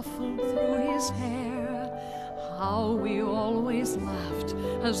breeze ruffled through his hair, how we always laughed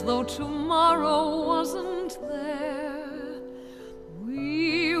as though tomorrow wasn't there.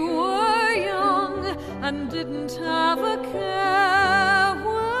 We were young and didn't have a care.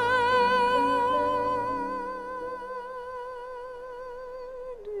 Where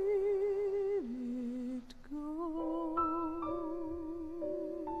did it go?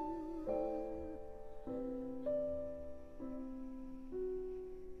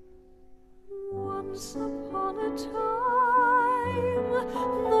 Once upon a time,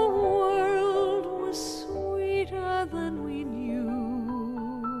 the world was sweeter than we knew.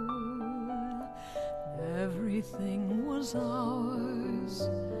 Everything was ours.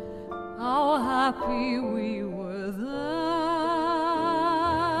 How happy we were then.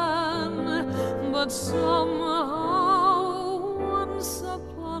 But somehow, once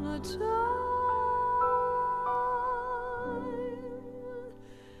upon a time,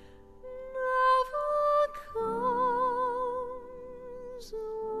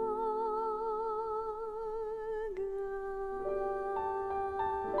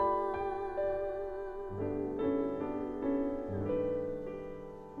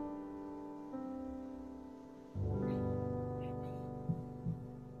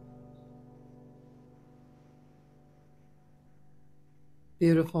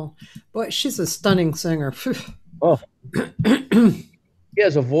 Beautiful. Boy, she's a stunning singer. Oh, he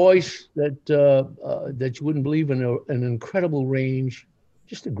has a voice that that you wouldn't believe, in an incredible range.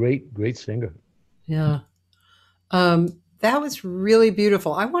 Just a great singer. Yeah. That was really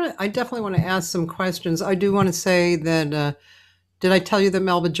beautiful. I definitely want to ask some questions. I do want to say that, did I tell you that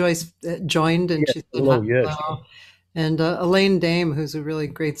Melba Joyce joined? And yes, she said, hello, yes. And Elaine Dame, who's a really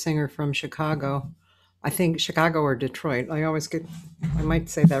great singer from Chicago. I think Chicago or Detroit. I might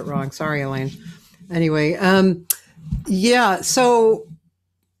say that wrong. Sorry, Elaine. Anyway, yeah. So,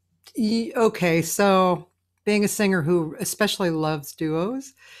 okay. So, being a singer who especially loves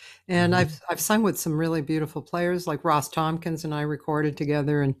duos, and I've sung with some really beautiful players like Ross Tompkins, and I recorded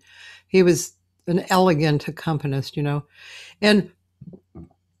together, and he was an elegant accompanist, and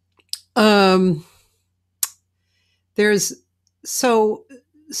there's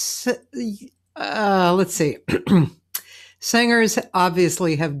let's see. Singers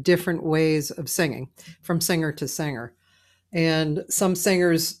obviously have different ways of singing from singer to singer. And some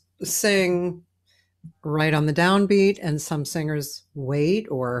singers sing right on the downbeat, and some singers wait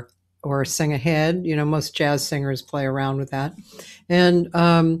or sing ahead. You know, most jazz singers play around with that. And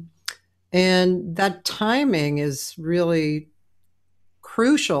that timing is really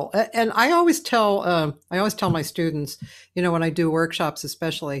crucial. And I always tell my students, you know, when I do workshops,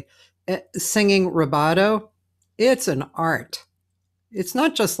 especially singing rubato, it's an art. It's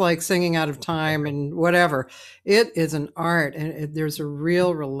not just like singing out of time and whatever. It is an art, and there's a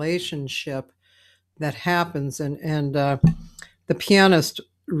real relationship that happens. And the pianist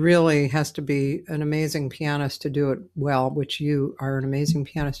really has to be an amazing pianist to do it well, which you are an amazing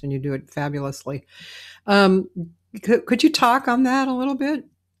pianist and you do it fabulously. Could you talk on that a little bit?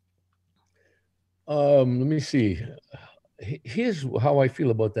 Let me see. Here's how I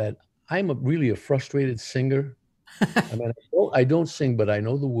feel about that. Really a frustrated singer. I mean, I don't sing, but I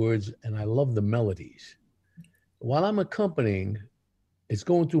know the words and I love the melodies. While I'm accompanying, it's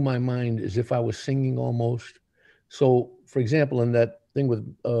going through my mind as if I was singing almost. So, for example, in that thing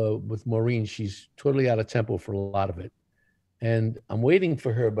with Maureen, she's totally out of tempo for a lot of it, and I'm waiting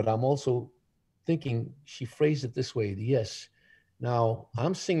for her, but I'm also thinking she phrased it this way. Yes, now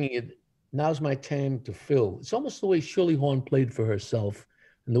I'm singing it. Now's my time to fill. It's almost the way Shirley Horn played for herself,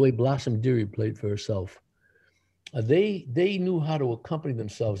 and the way Blossom Dearie played for herself. They knew how to accompany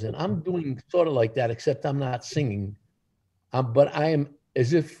themselves, and I'm doing sort of like that, except I'm not singing, but I am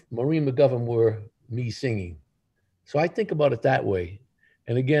as if Maureen McGovern were me singing. So I think about it that way.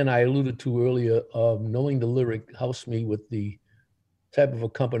 And again, I alluded to earlier, knowing the lyric helps me with the type of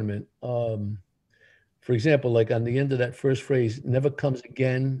accompaniment. For example, like on the end of that first phrase, never comes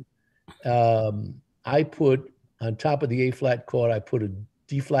again, I put on top of the A flat chord, I put a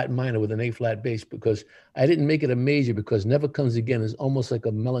D flat minor with an A flat bass because I didn't make it a major because never comes again is almost like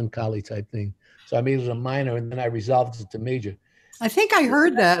a melancholy type thing. So I made it a minor and then I resolved it to major. I think I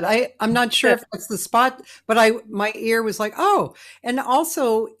heard that. I'm not sure if that's the spot, but my ear was like, oh. And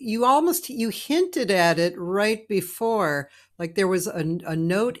also you hinted at it right before, like there was a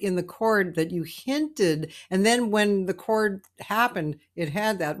note in the chord that you hinted, and then when the chord happened, it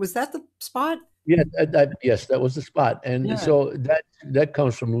had that. Was that the spot? Yeah, yes, that was the spot. And so that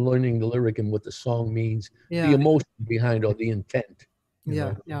comes from learning the lyric and what the song means, the emotion behind or the intent.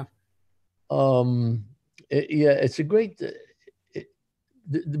 Yeah. It's a great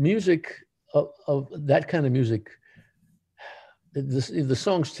the music of that kind of music. The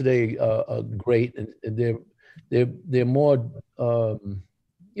songs today are great, and they're more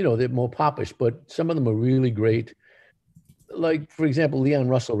they're more popish, but some of them are really great. Like, for example, Leon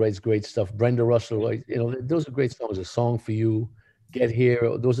Russell writes great stuff. Brenda Russell writes, those are great songs. A Song for You, Get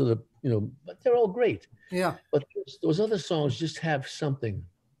Here. Those are but they're all great. Yeah. But those other songs just have something.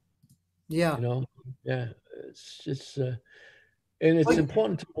 Yeah. It's and it's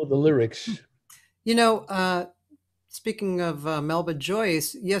important to know the lyrics. Speaking of Melba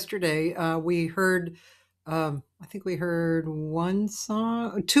Joyce, yesterday we heard, I think we heard one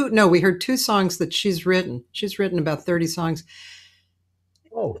song, two. No, we heard two songs that she's written. She's written about 30 songs.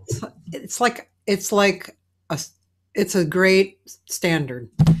 Oh, it's a great standard.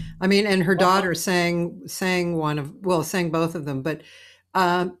 I mean, and her daughter sang both of them. But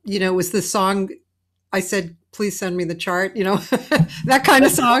it was this song. I said, "Please send me the chart." That kind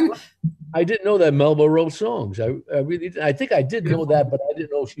of song. I didn't know that Melba wrote songs. I really did. I think I did know that, but I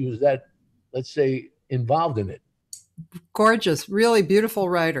didn't know she was that, let's say, involved in it. Gorgeous, really beautiful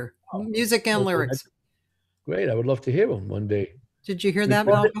writer, music and lyrics. Great. I would love to hear them one day. Did you hear that,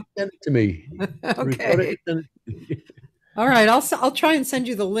 Melba? Send it to me. Okay. All right. I'll try and send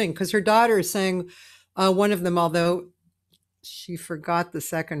you the link because her daughter sang one of them, although she forgot the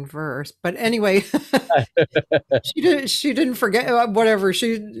second verse. But anyway, she didn't forget whatever.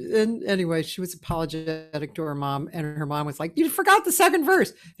 Anyway, she was apologetic to her mom, and her mom was like, "You forgot the second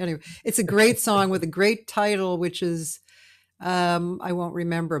verse." Anyway, it's a great song with a great title, which is I won't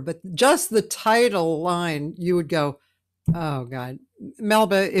remember, but just the title line, you would go, "Oh God."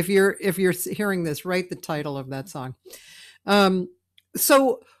 Melba, if you're hearing this, write the title of that song.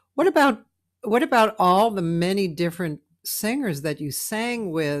 So what about all the many different singers that you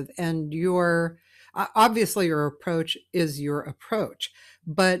sang with, and obviously your approach is your approach,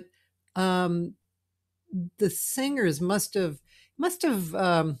 but the singers must have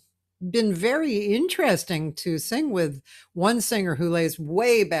been very interesting to sing with. One singer who lays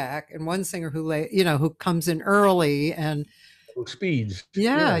way back and one singer who comes in early and speeds.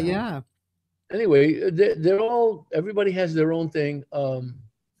 Yeah. Anyway, everybody has their own thing.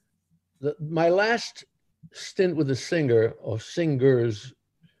 My last stint with a singer or singers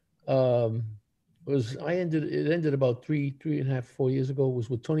um, was it ended about three and a half, 4 years ago. Was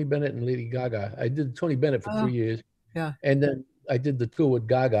with Tony Bennett and Lady Gaga. I did Tony Bennett for Oh, 3 years, yeah. and then I did the tour with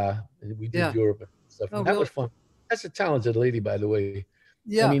Gaga, and we did Yeah. Europe and stuff, Oh, and that really? was fun. That's a talented lady, by the way. I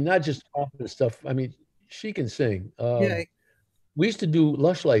Yeah. mean, not just pop and stuff. I mean, she can sing. Yeah. We used to do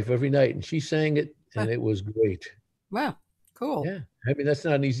Lush Life every night, and she sang it, Huh. and it was great. Wow. Cool. Yeah, I mean, that's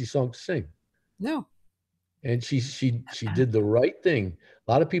not an easy song to sing. No. And she did the right thing.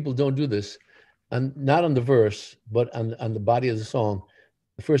 A lot of people don't do this, and not on the verse, but on the body of the song.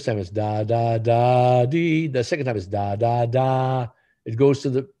 The first time it's da da da dee. The second time it's da da da. It goes to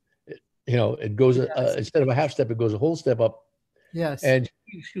the, it goes Yes. instead of a half step, it goes a whole step up. Yes. And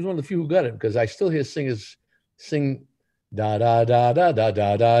she was one of the few who got it, because I still hear singers sing da da da da da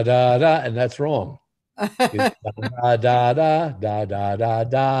da da da da, and that's wrong. It's da da da da da da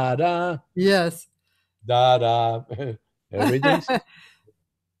da da Yes. da da. Everything's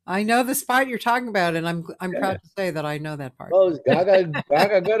I know the spot you're talking about, and I'm yeah. proud to say that I know that part. Well,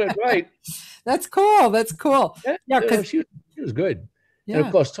 Gaga got it right. That's cool. That's cool. Yeah, Yeah, because she was good. And of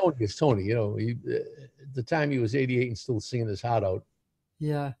yeah, course, Tony is Tony. At the time he was 88 and still singing his heart out.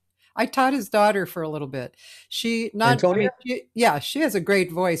 yeah. I taught his daughter for a little bit. She not, I Antonia? mean, she has a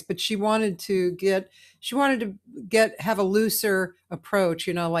great voice, but she wanted to have a looser approach,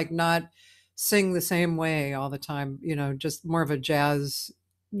 like not sing the same way all the time, just more of a jazz,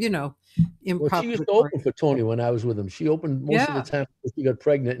 Well, she used to improvisatory. open for Tony when I was with him. She opened most of the Yeah, time because she got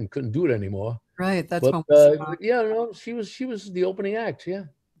pregnant and couldn't do it anymore. right. That's But when we saw. yeah, no, she was the opening act. Yeah,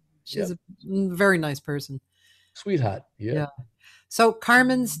 She's yep. a very nice person. Sweetheart. Yeah. Yeah. So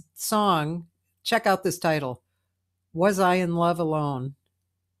Carmen's song, check out this title. Was I in Love Alone?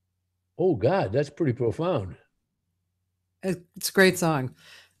 Oh God, that's pretty profound. It's a great song.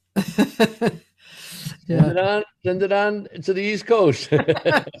 Send it on to the East Coast.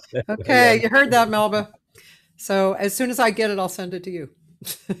 Okay, you heard that, Melba. So as soon as I get it, I'll send it to you.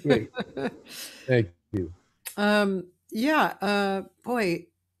 Great. Thank you. Boy,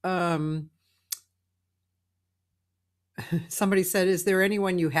 somebody said, is there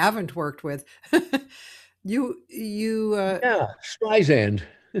anyone you haven't worked with? you Yeah, Streisand.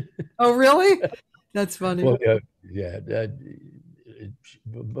 Oh, really? That's funny. Well, yeah.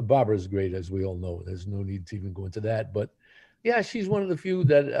 Barbara's great, as we all know. There's no need to even go into that. But yeah, she's one of the few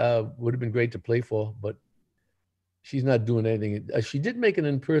that would have been great to play for, but she's not doing anything. She did make an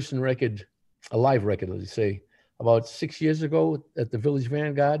in-person record, a live record, let's say, about 6 years ago at the Village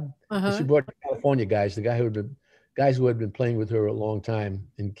Vanguard. And she brought California guys, guys who had been playing with her a long time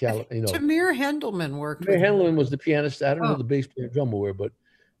in California. Tamir Hendelman worked with her. Hendelman was the pianist. I don't know who the bass player and drummer were, but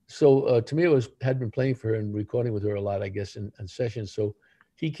so Tamir had been playing for her and recording with her a lot, I guess, in sessions. So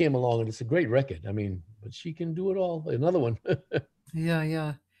he came along, and it's a great record. I mean, but she can do it all. Another one.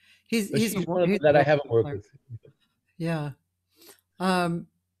 Yeah. He's one that I haven't worked with. Yeah.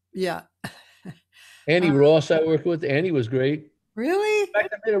 Yeah. Annie Ross I worked with. Annie was great. Really? In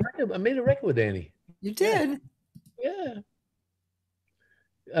fact, I made a record with Annie. You did? Yeah.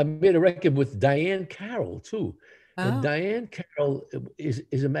 I made a record with Diane Carroll too. Oh. And Diane Carroll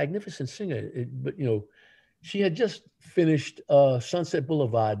is a magnificent singer, but she had just finished Sunset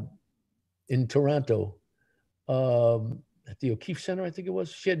Boulevard in Toronto at the O'Keefe Center, I think it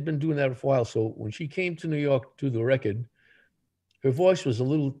was. She had been doing that for a while. So when she came to New York to do the record, her voice was a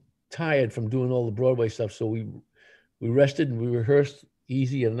little tired from doing all the Broadway stuff. So we rested and we rehearsed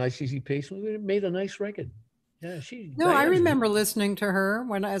easy at a nice, easy pace. And we made a nice record. Yeah, I remember listening to her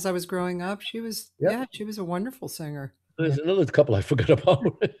as I was growing up. She was, she was a wonderful singer. There's another couple I forgot about.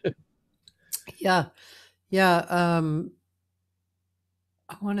 Yeah. I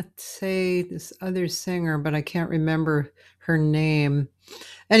want to say this other singer, but I can't remember her name.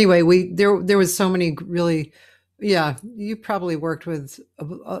 Anyway, there was so many really, you probably worked with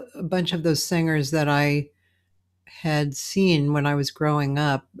a bunch of those singers that I had seen when I was growing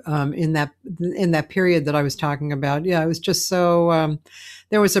up, in that period that I was talking about. Yeah, it was just so,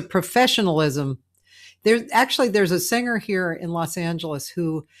 there was a professionalism. There's a singer here in Los Angeles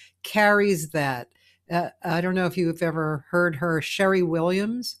who carries that. I don't know if you've ever heard her, Sherry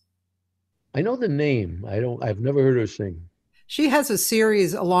Williams. I know the name. I've never heard her sing. She has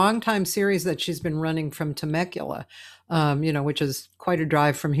a long-time series that she's been running from Temecula, which is quite a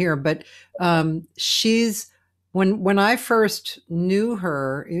drive from here. But when I first knew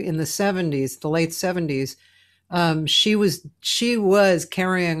her in the 70s, the late 70s, she was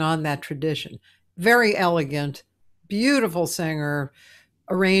carrying on that tradition. Very elegant, beautiful singer,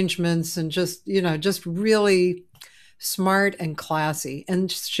 arrangements, and just really smart and classy,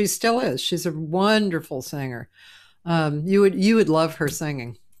 and she still is. She's a wonderful singer. You would love her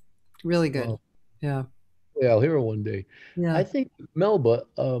singing. Really good. Well, Yeah. yeah, I'll hear her one day. Yeah. I think Melba,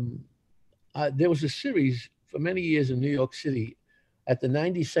 there was a series for many years in New York City at the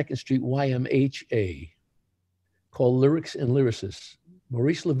 92nd Street YMHA called Lyrics and Lyricists.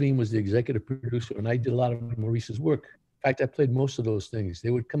 Maurice Levine was the executive producer, and I did a lot of Maurice's work. In fact, I played most of those things.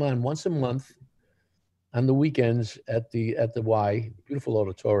 They would come on once a month on the weekends at the Y, beautiful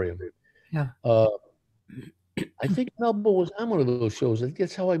auditorium. Yeah. I think Melba was on one of those shows. I think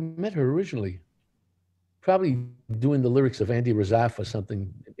that's how I met her originally. Probably doing the lyrics of Andy Razaf or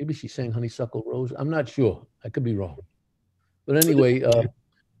something. Maybe she sang Honeysuckle Rose. I'm not sure. I could be wrong. But anyway,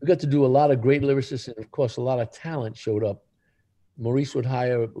 we got to do a lot of great lyricists, and of course, a lot of talent showed up. Maurice would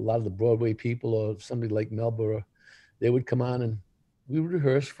hire a lot of the Broadway people or somebody like Melba. They would come on and we would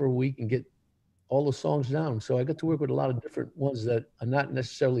rehearse for a week and get all the songs down. So I got to work with a lot of different ones that are not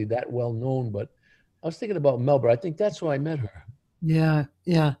necessarily that well known, but I was thinking about Melba. I think that's why I met her. Yeah.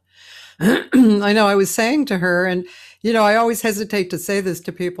 Yeah. I know I was saying to her, and, I always hesitate to say this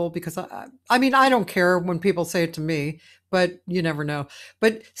to people because I mean, I don't care when people say it to me, but you never know.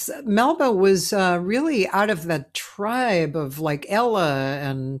 But Melba was really out of that tribe of like Ella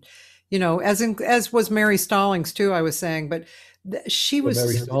and, as was Mary Stallings too, I was saying, but she was,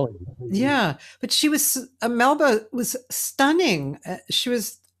 Mary Stallings. yeah, but she was, Melba was stunning. She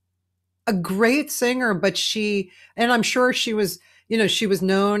was a great singer, but and I'm sure she was, she was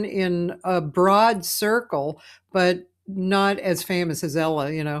known in a broad circle, but not as famous as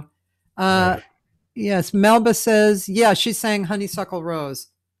Ella, Right. Yes, Melba says, yeah, she sang Honeysuckle Rose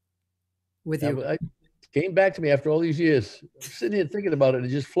with you. It came back to me after all these years. I'm sitting here thinking about it, and it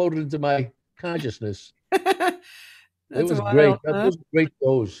just floated into my consciousness. It was great. Those were great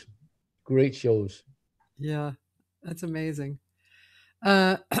shows. Great shows. Yeah, that's amazing.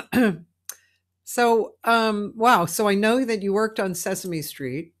 So, wow. So I know that you worked on Sesame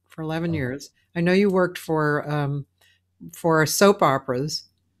Street for 11 years. I know you worked for soap operas.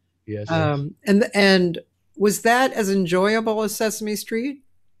 Yes. And was that as enjoyable as Sesame Street?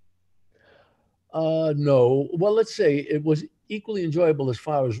 No. Well, let's say it was equally enjoyable as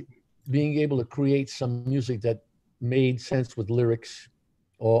far as being able to create some music that made sense with lyrics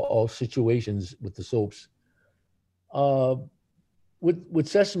or situations with the soaps. With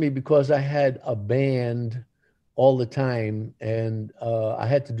Sesame, because I had a band all the time, and I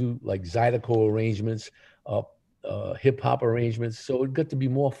had to do like Zydeco arrangements, hip hop arrangements, so it got to be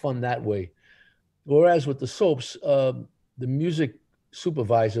more fun that way. Whereas with the soaps, the music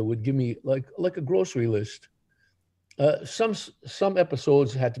supervisor would give me like a grocery list. Some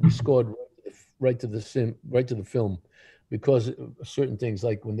episodes had to be scored right to the film, because of certain things,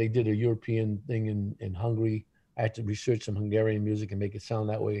 like when they did a European thing in Hungary, I had to research some Hungarian music and make it sound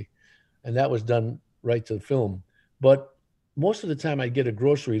that way. And that was done right to the film. But most of the time I'd get a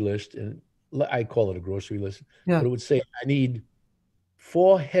grocery list, and I call it a grocery list, but it would say, I need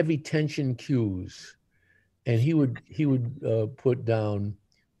 4 heavy tension cues. And he would put down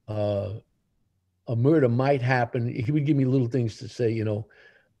a murder might happen. He would give me little things to say, little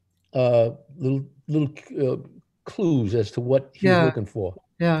clues as to what he was looking for.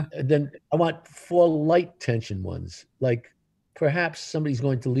 Yeah. And then I want 4 light tension ones, like perhaps somebody's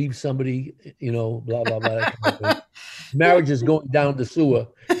going to leave somebody, blah, blah, blah. Marriage is going down the sewer.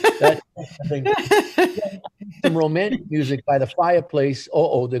 That thing. Some romantic music by the fireplace.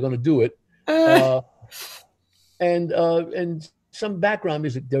 They're going to do it. And some background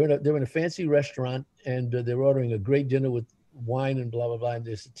music. They're in a fancy restaurant, and they're ordering a great dinner with wine and blah, blah, blah. And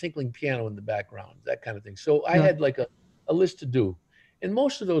there's a tinkling piano in the background, that kind of thing. So I had like a list to do. And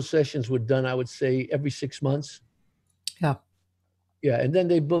most of those sessions were done, I would say, every 6 months. Yeah. Yeah. And then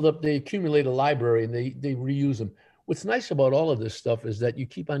they accumulate a library, and they reuse them. What's nice about all of this stuff is that you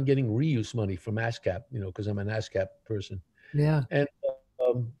keep on getting reuse money from ASCAP, because I'm an ASCAP person. Yeah. And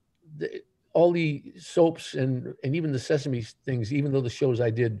all the soaps and even the Sesame things, even though the shows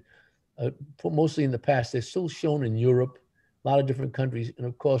I did mostly in the past, they're still shown in Europe, a lot of different countries. And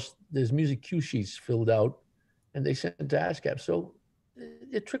of course, there's music cue sheets filled out, and they sent to ASCAP. So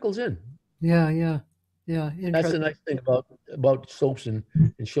it trickles in. Yeah. That's the nice thing about soaps and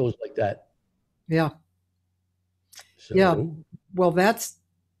shows like that. Yeah. So, yeah. Well, that's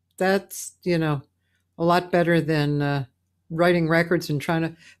a lot better than making records and trying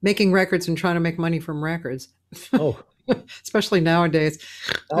to make money from records. Oh, especially nowadays.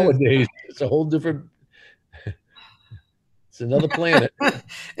 Nowadays, it's a whole different. It's another planet.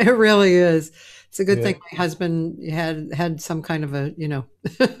 It really is. It's a good thing my husband had some kind of a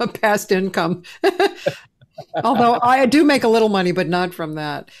a past income. Although I do make a little money, but not from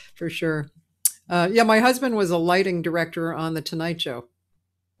that for sure. Yeah, my husband was a lighting director on the Tonight Show.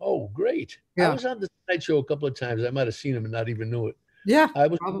 Oh, great. I Yeah, was on the Tonight Show a couple of times. I might have seen him and not even knew it. yeah, I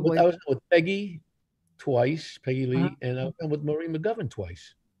probably. was with Peggy twice, Peggy Uh-huh. Lee, and I was on with Marie McGovern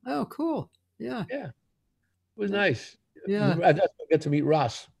twice. Oh, cool. Yeah, Yeah, it was nice. yeah. I got to meet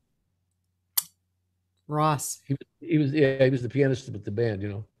Ross. Ross. He was the pianist with the band, you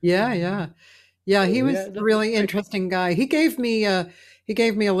know. Yeah, yeah. Yeah, he So, was yeah, a really great. interesting guy. He gave me a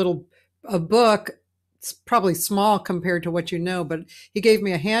book. It's probably small compared to what you know, but he gave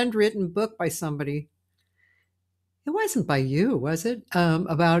me a handwritten book by somebody. It wasn't by you, was it?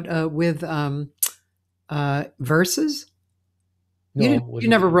 About with verses. No, it You wasn't.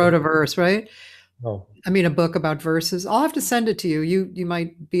 never wrote a verse, right? No. I mean, a book about verses. I'll have to send it to you. You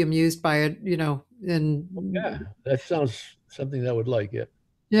might be amused by it, Yeah, and that sounds something I would like. Yeah.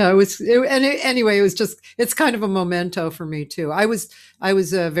 yeah, anyway, it was just, it's kind of a memento for me too. I was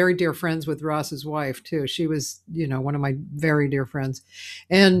very dear friends with Ross's wife too. She was, one of my very dear friends.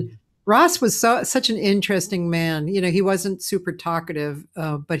 And Ross was such an interesting man. He wasn't super talkative,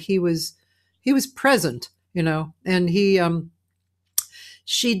 but he was present, and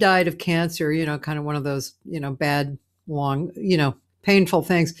she died of cancer, kind of one of those, bad, long, painful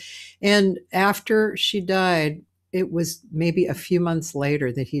things. And after she died, it was maybe a few months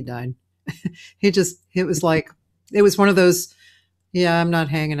later that he died. It was like, it was one of those, yeah, I'm not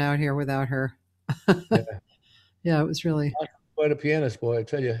hanging out here without her. Yeah. Yeah, it was really, Quite a pianist, boy. I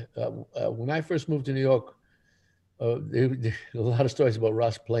tell you, when I first moved to New York, there a lot of stories about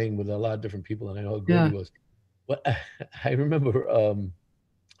Ross playing with a lot of different people, and I know how great yeah. he was. But I remember,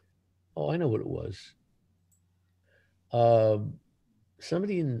 oh, I know what it was. Um,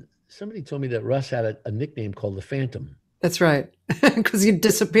 somebody told me that Russ had a nickname called the Phantom. That's right. Because he'd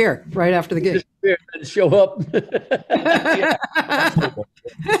disappear right after the He'd gig. disappear and show up. Yeah,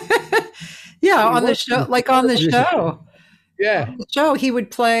 Yeah, he on the was show, like on the show. Yeah. On the show, he would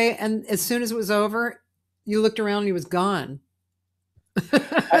play, and as soon as it was over, you looked around and he was gone.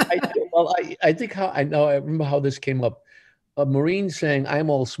 I think how I know. I remember how this came up. Maureen sang "I'm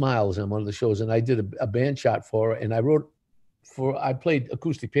All Smiles" on one of the shows, and I did a band shot for her, and I played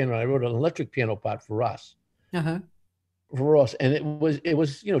acoustic piano, and I wrote an electric piano part for Ross. Uh-huh. For Ross, and it was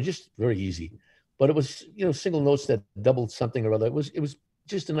just very easy, but it was single notes that doubled something or other. It was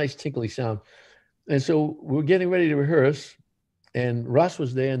just a nice tinkly sound, and so we're getting ready to rehearse, and Ross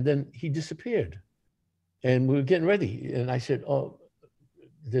was there, and then he disappeared, and we were getting ready, and I said, "Oh,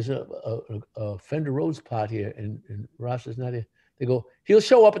 there's a Fender Rhodes part here," and Ross is not here. They go, "He'll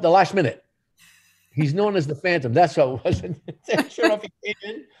show up at the last minute. He's known as the Phantom." That's how it was. And sure enough, he came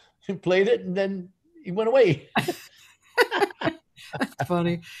in and played it, and then he went away. That's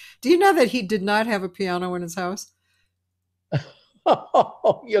funny. Do you know that he did not have a piano in his house?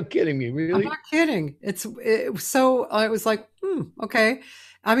 Oh, you're kidding me, I'm really? not kidding. It was like, okay.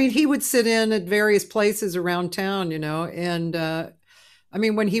 I mean, he would sit in at various places around town, and I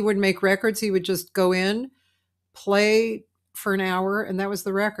mean, when he would make records, he would just go in, play for an hour, and that was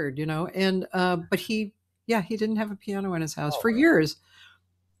the record, And but yeah, he didn't have a piano in his house for years.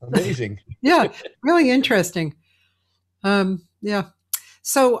 Amazing. Yeah, really interesting. Yeah.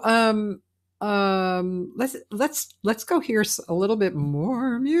 So let's go hear a little bit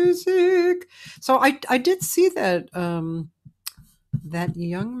more music. So I did see that that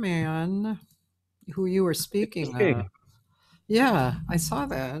young man who you were speaking of. King. Yeah, I saw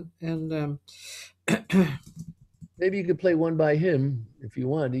that, and Maybe you could play one by him if you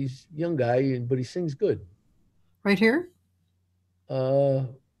want. He's a young guy, but he sings good. right here. Uh,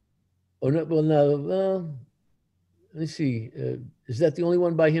 oh no, well, no, let me see. Is that the only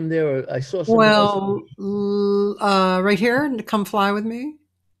one by him there? Or I saw somebody else. Well, right here, "Come Fly with Me."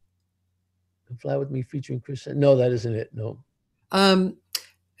 Fly with Me featuring Chris. No, that isn't it. No. Um,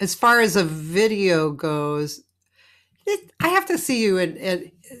 as far as a video goes, I have to see you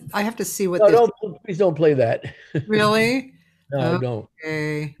I have to see what No, this please don't play that. really. No, don't.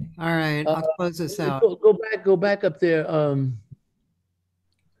 Okay, all right. I'll close this out. Go back up there.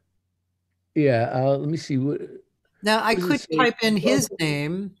 Yeah. Let me see. Now I What does could it say? type in his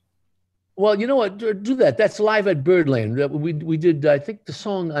name. Well, you know what? Do that. That's live at Birdland. We did. I think the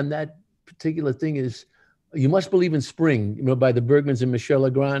song on that particular thing is "You Must Believe in Spring," by the Bergmans and Michel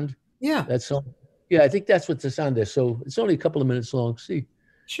Legrand. Yeah, That song. Yeah, I think that's what's on there. So it's only a couple of minutes long. See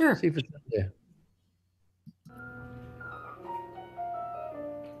sure. if it's on there.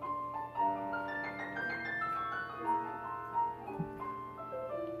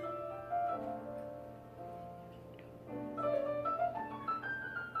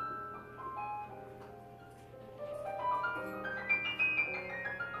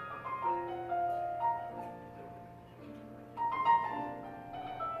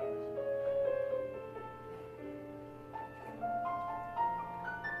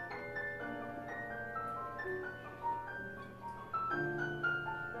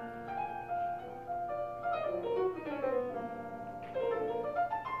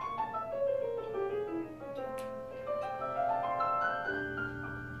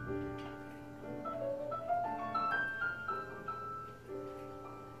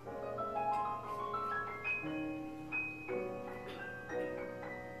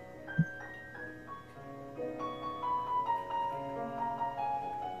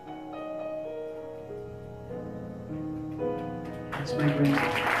 It's Mike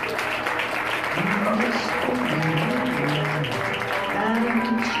Renzi.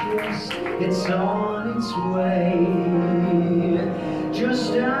 It's on its way,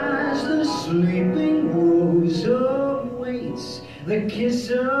 just as the sleeping rose awaits the kiss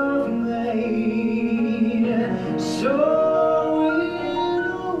of May. So in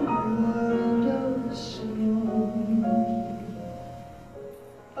a world of snow,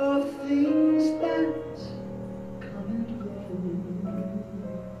 of things that come and go,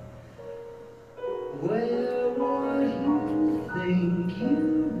 where would you think you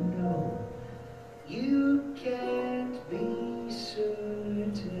know? You can't be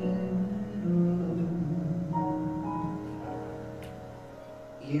certain of.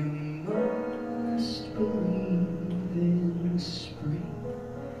 You must believe in spring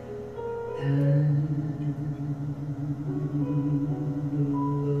and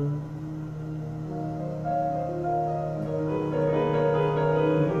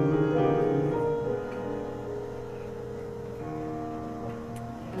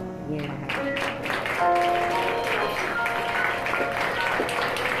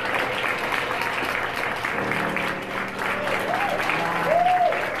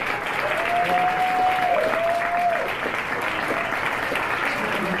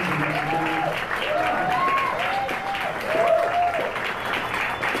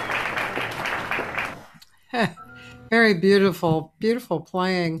Very beautiful, beautiful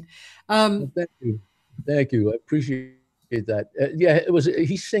playing. Well, thank you. I appreciate that. Yeah, it was.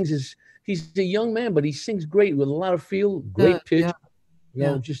 He sings his. He's a young man, but he sings great with a lot of feel, great pitch. Yeah, You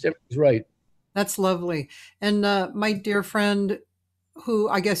know, yeah, just everything's right. that's lovely. And my dear friend, who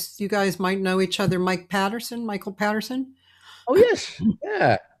I guess you guys might know each other, Michael Patterson. Oh yes,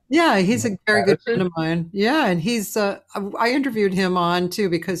 yeah. Yeah, he's a very good friend Patterson. of mine. Yeah, and he's I interviewed him on too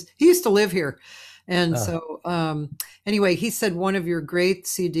because he used to live here. And Ah. so anyway, he said one of your great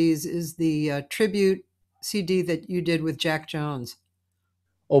CDs is the tribute CD that you did with Jack Jones.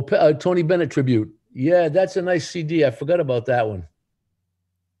 Oh, Tony Bennett tribute. Yeah, that's a nice CD. I forgot about that one.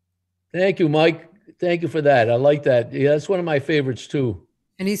 Thank you, Mike. Thank you for that. I like that. Yeah, that's one of my favorites too.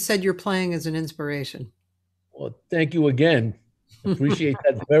 And he said your playing is an inspiration. Well, thank you again. Appreciate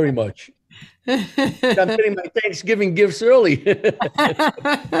that very much. I'm getting my Thanksgiving gifts early.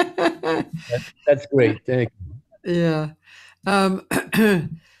 That's great. Thank you. Yeah. Um,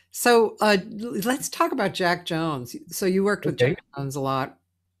 so let's talk about Jack Jones. So you worked with Okay. Jack Jones a lot.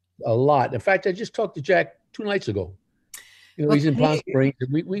 A lot. In fact, I just talked to Jack 2 nights ago. You know, he's in Palm Okay. Springs.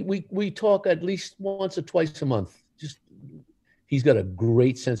 We talk at least once or twice a month. Just he's got a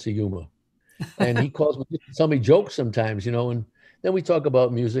great sense of humor. And he calls me just to tell me jokes sometimes, you know, and then we talk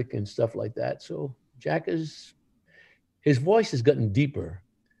about music and stuff like that. So Jack is his voice has gotten deeper.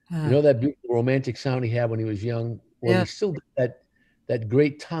 You know that beautiful romantic sound he had when he was young? Well, Yeah. he still got that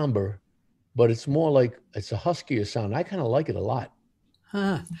great timbre, but it's more like it's a huskier sound. I kind of like it a lot.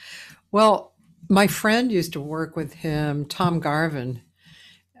 Huh. Well, my friend used to work with him, Tom Garvin.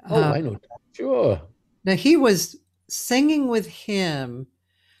 Oh, I know. Sure. Now he was singing with him.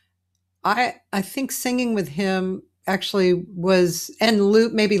 I think singing with him actually was, and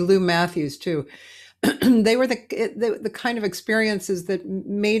maybe Lou Matthews too. They were the kind of experiences that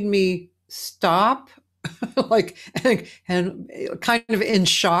made me stop, like, and kind of in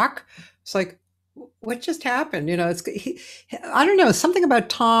shock. It's like, what just happened? You know, I don't know. Something about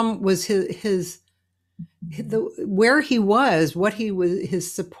Tom was where he was, what he was,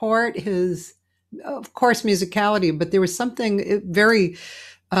 his support, his, of course, musicality, but there was something very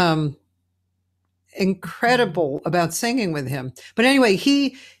incredible about singing with him. But anyway,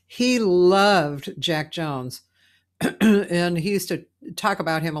 he loved Jack Jones, and he used to talk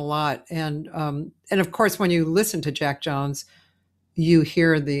about him a lot. And of course, when you listen to Jack Jones, you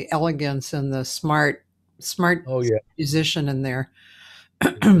hear the elegance and the smart Oh, yeah. musician in there.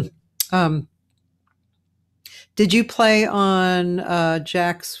 um, did you play on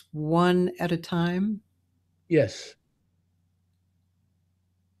Jack's One at a Time? Yes.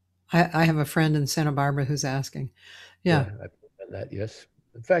 I have a friend in Santa Barbara who's asking. Yeah. I've done that. Yes.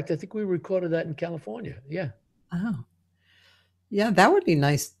 In fact, I think we recorded that in California. Yeah. Oh, yeah. That would be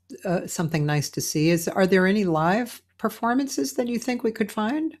nice. Something nice to see. Are there any live performances that you think we could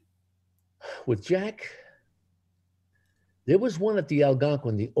find? With Jack, there was one at the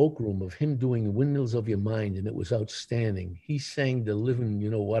Algonquin, the Oak Room, of him doing Windmills of Your Mind, and it was outstanding. He sang the living, you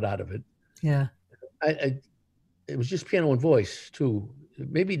know what, out of it. Yeah. It was just piano and voice too.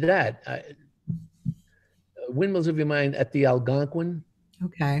 Maybe that. Windmills of Your Mind at the Algonquin,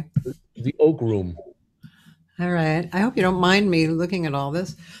 Okay. the Oak Room. All right. I hope you don't mind me looking at all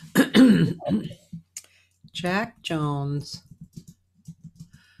this. Jack Jones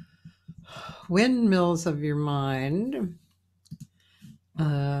Windmills of Your Mind.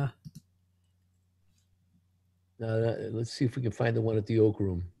 Now, let's see if we can find the one at the Oak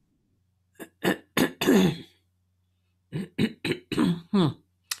Room. Let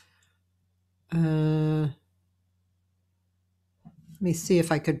me see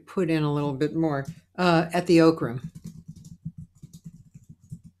if I could put in a little bit more. At the Oak Room.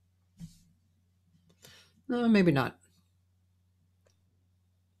 No, maybe not.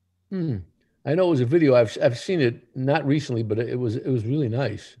 I know it was a video. I've seen it not recently, but it was really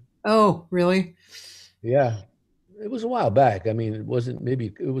nice. Oh, really? Yeah, it was a while back. I mean, it wasn't,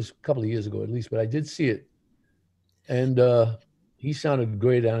 maybe it was a couple of years ago at least, but I did see it, and he sounded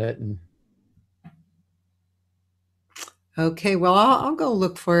great on it. And okay, well, I'll go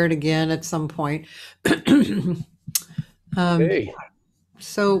look for it again at some point. okay,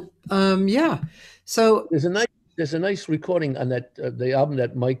 So, yeah. So there's a nice recording on that the album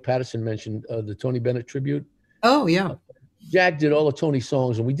that Mike Patterson mentioned, the Tony Bennett tribute. oh, yeah. Jack did all the Tony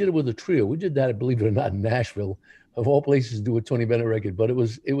songs, and we did it with a trio. We did that, believe it or not, in Nashville, of all places, to do a Tony Bennett record. But it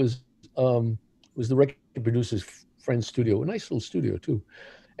was the record producer's friend's studio, a nice little studio too.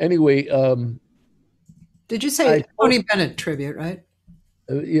 Anyway, Did you say Tony Bennett tribute, right?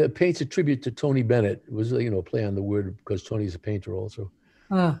 Yeah, it paints a tribute to Tony Bennett. It was, a play on the word because Tony's a painter also.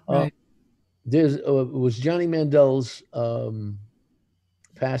 Oh, right. It was Johnny Mandel's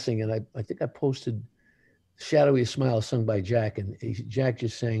passing, and I think I posted "Shadowy Smile" sung by Jack, and Jack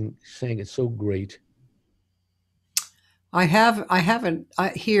just sang it so great. I haven't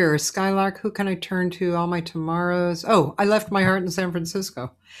here. Skylark, who can I turn to? All my tomorrows. Oh, I left my heart in San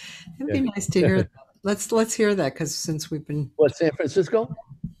Francisco. It'd be nice to hear that. Let's hear that, because since we've been San Francisco?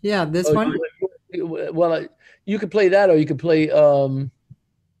 Yeah, this one. Well, you could play that, or you could play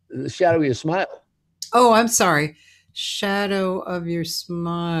 "Shadowy Smile." Oh, I'm sorry. Shadow of Your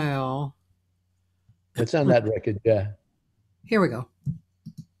Smile. It's on that record, yeah. Here we go.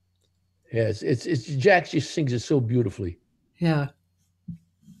 Yes, it's Jack just sings it so beautifully. Yeah.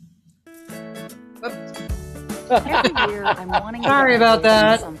 Every year, I'm wanting Sorry about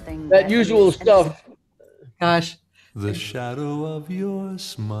that. That usual stuff. Gosh. The shadow of your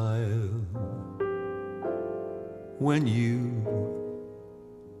smile when you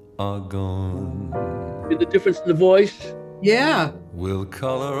are gone Hear the difference in the voice? Yeah. will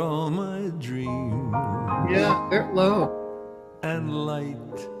color all my dreams Yeah. They're low. and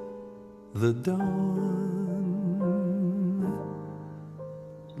light the dawn.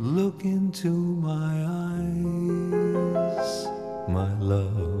 Look into my eyes, my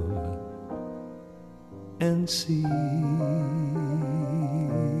love, and see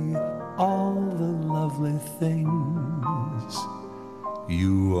all the lovely things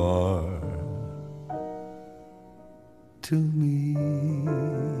you are to me.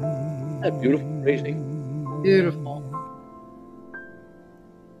 That beautiful phrasing. Beautiful.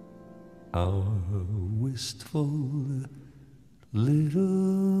 Our wistful little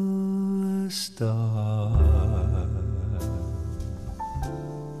star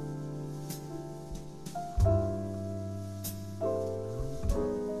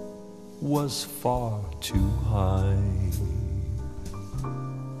was far too high.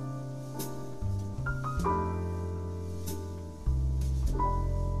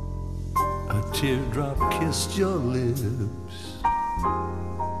 A teardrop kissed your lips,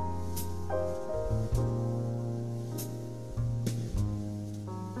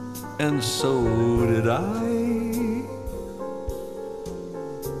 and so did I.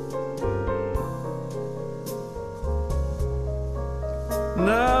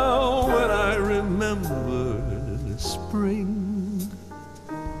 Now when I remember spring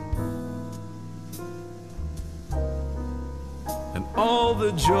and all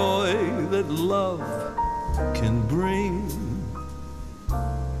the joy that love can bring,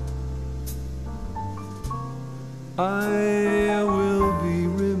 I will be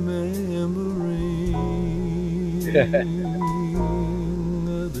remembering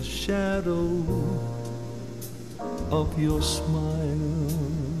the shadow of your smile.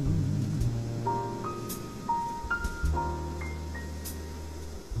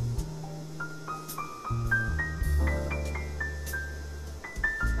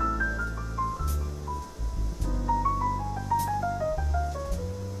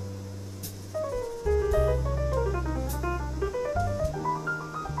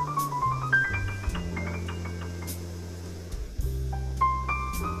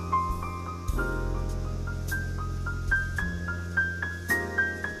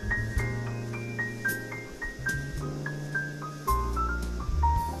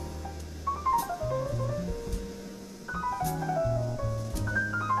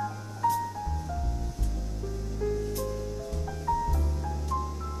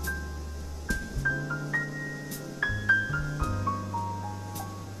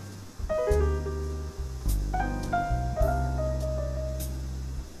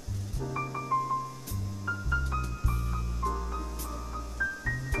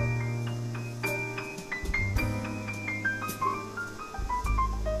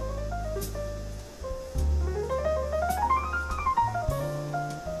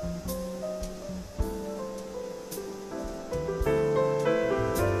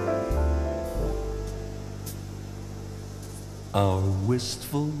 our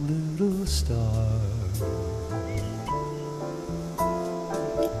wistful little star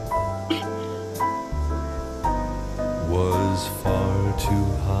was far too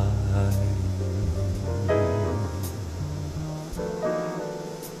high.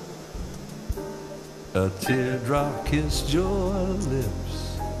 A teardrop kissed your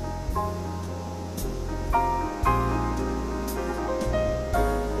lips,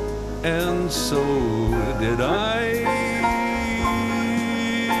 and so did I.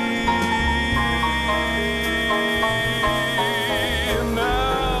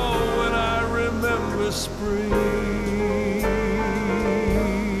 Now when I remember spring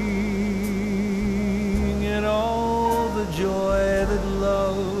and all the joy that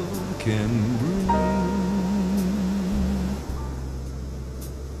love can bring,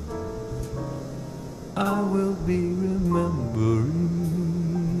 I will be remembering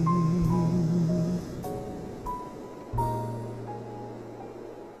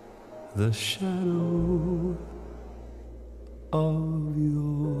the shadow of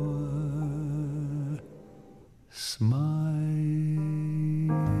your smile.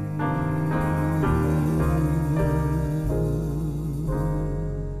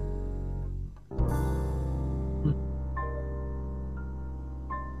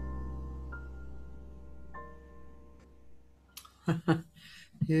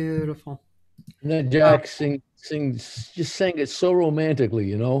 Beautiful. And then Jack just sang it so romantically,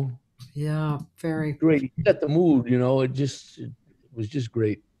 you know. Yeah, very Great. He set the mood, you know. It was just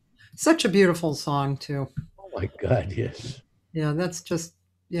great. such a beautiful song too. Oh my God, yes. Yeah, that's just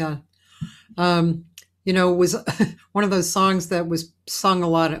yeah. You know, it was one of those songs that was sung a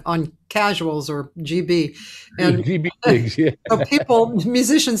lot on casuals or GB, and GB gigs, yeah. so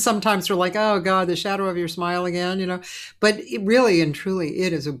musicians sometimes are like, "Oh God, the shadow of your smile again," you know. But it really and truly,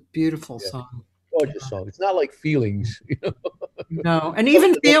 it is a beautiful Yeah. song. Gorgeous song. It's not like Feelings, you know. No, and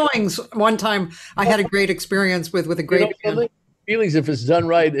even Feelings. One time, I had a great experience with a You great know band. something? Feelings, if it's done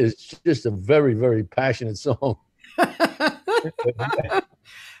right, is just a very, very passionate song.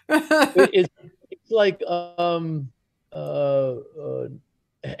 It's like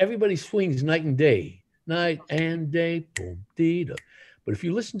everybody swings night and day, boom, dee, da. But if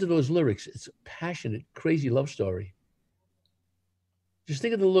you listen to those lyrics, it's a passionate, crazy love story. Just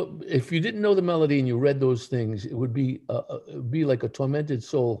think of the look. If you didn't know the melody and you read those things, it would be like a tormented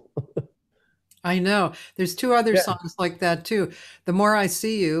soul. I know. There's two other Yeah. songs like that too. The More I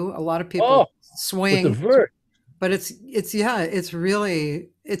See You, a lot of people Oh, with the swing, verse. but it's it really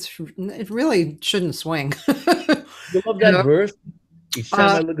shouldn't swing. You love You that know? verse. Each time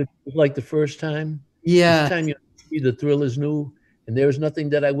I Uh, look at you like the first time. Each yeah. time you see the thrill is new, and there is nothing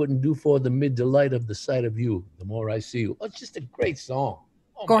that I wouldn't do for the mid delight of the sight of you. The more I see you. Oh, it's just a great song.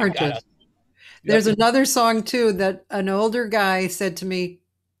 Oh my God. Gorgeous. There's another song too that an older guy said to me,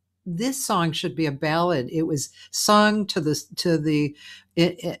 this song should be a ballad. It was sung during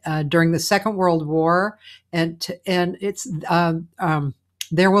the Second World War, and it's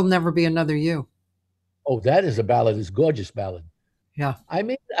There Will Never Be Another You. Oh, that is a ballad. It's a gorgeous ballad. Yeah. I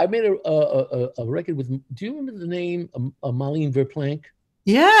made a record with. Do you remember the name Marlene Verplank?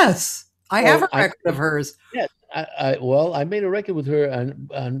 Yes, I have a I record of hers. Yes. I made a record with her,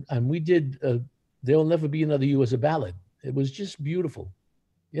 and we did. There Will Never Be Another You as a ballad. It was just beautiful.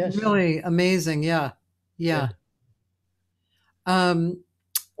 Yes. Really amazing. Yeah. Yeah.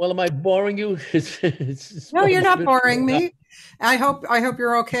 Well, am I boring you? It's No, you're not been- boring me. I hope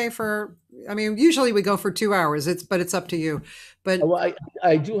you're okay for. I mean, usually we go for 2 hours. But it's up to you. But Well,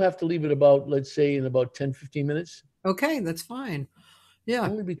 I do have to leave it about, let's say, in about 10, 15 minutes. okay, that's fine. Yeah.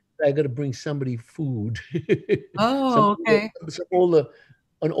 Only because I got to bring somebody food. Oh, okay.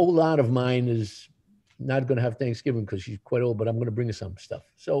 An old aunt of mine is not going to have Thanksgiving because she's quite old, but I'm going to bring her some stuff.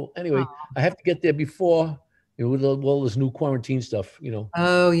 So anyway, I have to get there before, with all this new quarantine stuff,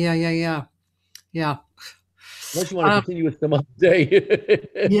 Oh, yeah. Unless you want to continue with some other day.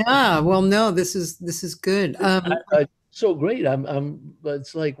 Yeah. Well, no, this is good. So great. But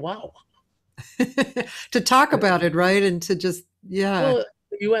it's like, wow. To talk about it, right? And to just, yeah. Well,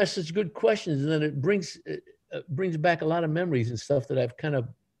 you ask such good questions, and then it brings back a lot of memories and stuff that I've kind of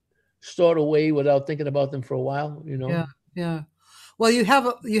stored away without thinking about them for a while, Yeah. Well, you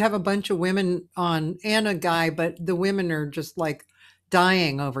have a bunch of women on and a guy, but the women are just like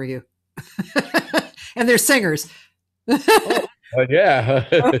dying over you. And they're singers. Oh, yeah.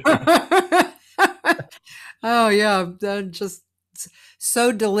 Oh yeah, just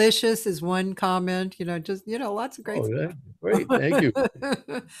so delicious is one comment. Just lots of great. Oh, yeah. Great, thank you.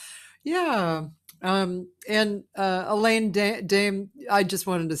 Yeah. And Elaine Dame, I just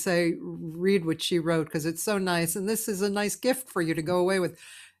wanted to say, read what she wrote because it's so nice. And this is a nice gift for you to go away with.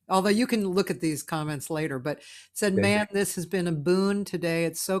 Although you can look at these comments later, but it said, Okay. man, this has been a boon today.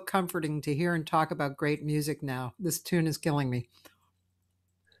 It's so comforting to hear and talk about great music now. This tune is killing me.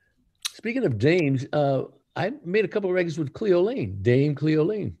 Speaking of dames, I made a couple of records with Cleo Lane, Dame Cleo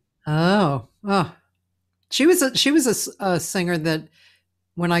Lane. Oh, she was a singer that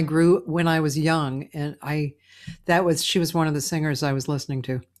when I was young, and she was one of the singers I was listening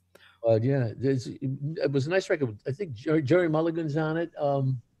to. Yeah, it was a nice record. I think Jerry Mulligan's on it.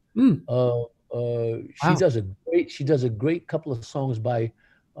 Mm. She does a great couple of songs by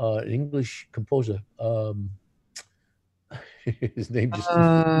an English composer. His name just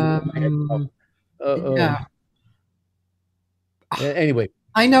Yeah. Anyway,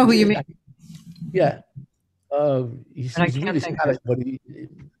 I know who you mean. Yeah, he's really Scottish, but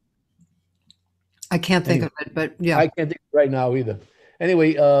I can't think of it, but yeah, I can't think of it right now either.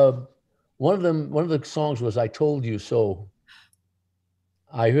 Anyway, one of the songs was "I Told You So."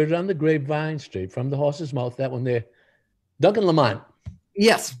 I heard it on the grapevine, straight from the horse's mouth. That one there, Duncan Lamont.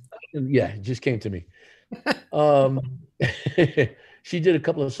 Yes. Yeah, it just came to me. She did a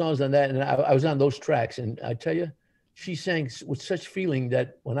couple of songs on that, and I was on those tracks. And I tell you, she sang with such feeling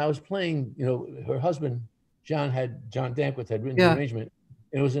that when I was playing, her husband, John Danquith, had written the arrangement.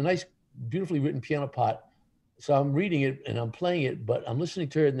 And it was a nice, beautifully written piano part. So I'm reading it and I'm playing it, but I'm listening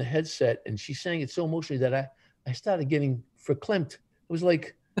to her in the headset, and she sang it so emotionally that I started getting verklempt. It was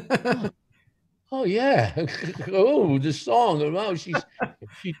like, oh yeah, oh, this song. Wow, she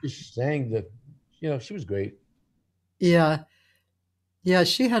just sang she was great. Yeah,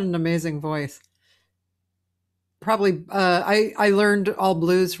 she had an amazing voice. Probably, I learned all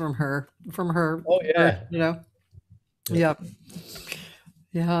blues from her. Oh yeah,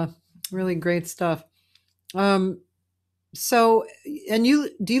 yeah, really great stuff. So, and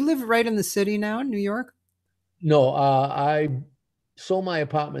do you live right in the city now in New York? No, I sold my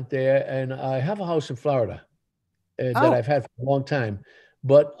apartment there, and I have a house in Florida that I've had for a long time.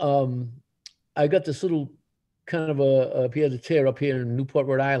 But I got this little kind of a pied-à-terre up here in Newport,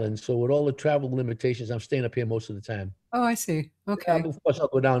 Rhode Island. So with all the travel limitations, I'm staying up here most of the time. Oh, I see. Okay. Yeah, of course, I'll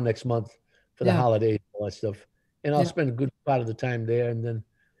go down next month for the holidays and all that stuff. And I'll spend a good part of the time there. And then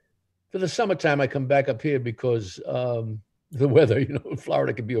for the summertime, I come back up here because the weather, in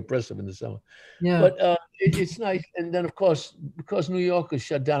Florida can be oppressive in the summer. Yeah. But it's nice. And then, of course, because New York is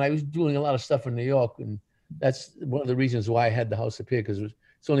shut down, I was doing a lot of stuff in New York. And that's one of the reasons why I had the house up here, because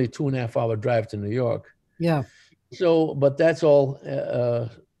it's only a 2.5-hour drive to New York. Yeah. So, but that's all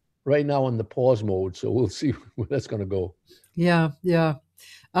right now in the pause mode. So we'll see where that's going to go. Yeah. Yeah.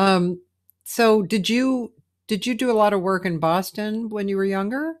 So did you do a lot of work in Boston when you were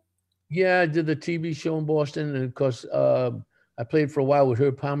younger? Yeah, I did the TV show in Boston. And of course, I played for a while with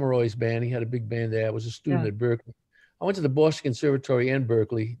Herb Pomeroy's band. He had a big band there. I was a student at Berklee. I went to the Boston Conservatory and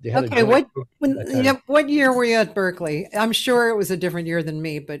Berklee. They had what year were you at Berklee? I'm sure it was a different year than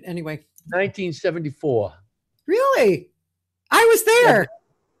me, but anyway. 1974. Really? I was there. Yeah,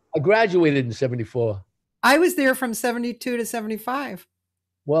 I graduated in 74. I was there from 72 to 75.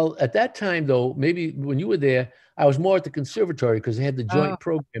 Well, at that time, though, maybe when you were there, I was more at the conservatory because they had the joint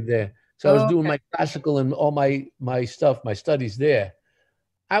program there. So I was doing my classical and all my stuff, my studies there.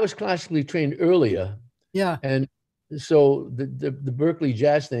 I was classically trained earlier. Yeah. And so the Berklee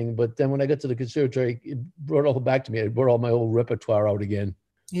jazz thing, but then when I got to the conservatory, it brought it all back to me. I brought all my old repertoire out again.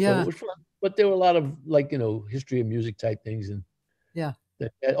 Yeah. So it was fun. But there were a lot of history of music type things and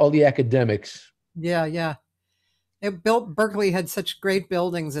all the academics. Yeah, yeah. Berklee had such great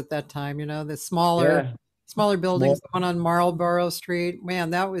buildings at that time, the smaller buildings, the one on Marlborough Street.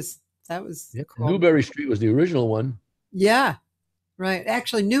 Man, that was cool. Newberry Street was the original one. Yeah. Right.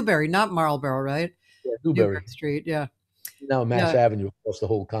 Actually, Newberry, not Marlborough, right? Yeah, Newberry Street, yeah. Now Mass Avenue across the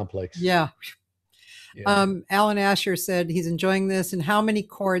whole complex. Yeah. Alan Asher said he's enjoying this. And how many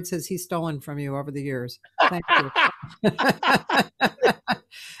chords has he stolen from you over the years? Thank you.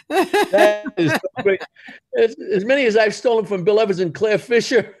 That is so great. As many as I've stolen from Bill Evans and Claire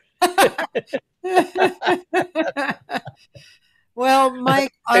Fisher. Well,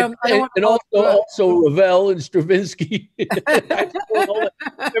 Mike, and also Ravel and Stravinsky.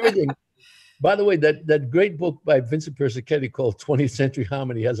 Everything. By the way, that great book by Vincent Persichetti called 20th Century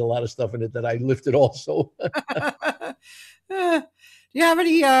Harmony has a lot of stuff in it that I lifted also. Do you have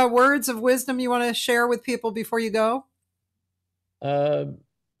any words of wisdom you want to share with people before you go?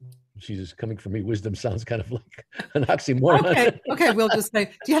 Jesus, coming from me, wisdom sounds kind of like an oxymoron. Okay, we'll just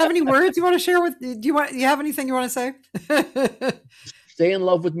say, do you have any words you want to share with, do you have anything you want to say? stay in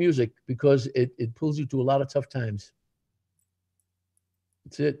love with music because it pulls you to a lot of tough times.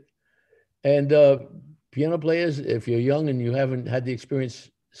 That's it. And piano players, if you're young and you haven't had the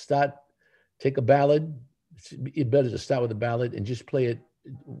experience, take a ballad. It's better to start with a ballad and just play it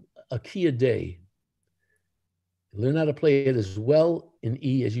a key a day. Learn how to play it as well in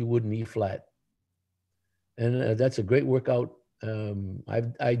E as you would in E flat. And that's a great workout.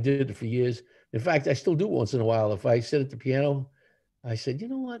 I did it for years. In fact, I still do it once in a while. If I sit at the piano, I said, you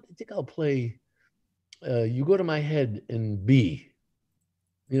know what? I think I'll play You Go to My Head in B,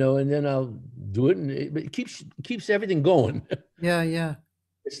 and then I'll do it. And it keeps everything going. Yeah, yeah.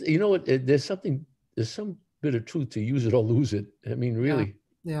 You know what? There's some bit of truth to use it or lose it. I mean, really.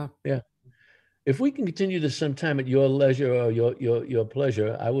 Yeah. Yeah. If we can continue this sometime at your leisure or your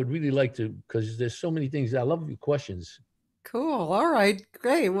pleasure, I would really like to, because there's so many things. I love your questions. Cool. All right.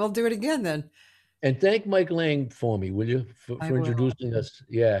 Great. We'll do it again then. And thank Mike Lang for me, will you, for introducing us?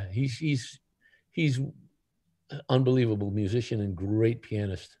 Yeah, he's unbelievable musician and great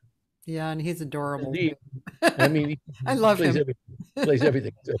pianist. Yeah, and he's adorable. I mean, I love him. Plays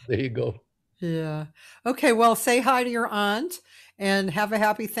everything. So there you go. Yeah. Okay. Well, say hi to your aunt and have a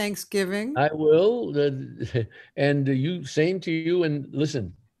happy Thanksgiving. I will. And you, same to you. And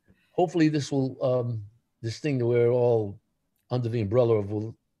listen, hopefully this thing that we're all under the umbrella of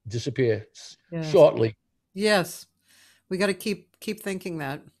will disappear shortly. Yes. We got to keep thinking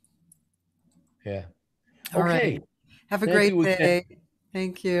that. Yeah. All right. Have a great day. Again.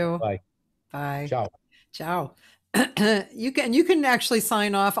 Thank you. Bye. Bye. Ciao. Ciao. You can actually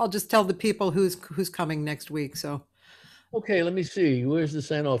sign off. I'll just tell the people who's coming next week. So. Okay, let me see. Where's the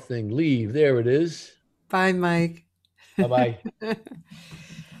sign off thing? Leave. There it is. Bye, Mike. Bye-bye.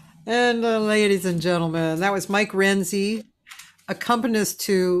 And ladies and gentlemen, that was Mike Renzi, accompanist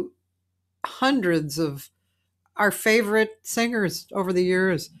to hundreds of our favorite singers over the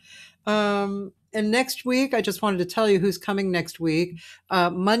years. And next week, I just wanted to tell you who's coming next week.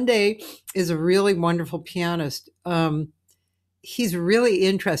 Monday is a really wonderful pianist. He's really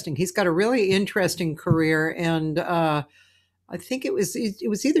interesting. He's got a really interesting career, and I think it was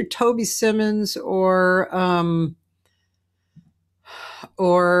either Toby Simmons or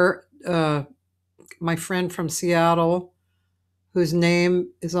my friend from Seattle, whose name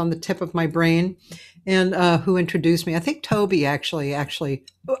is on the tip of my brain, and who introduced me. I think Toby actually.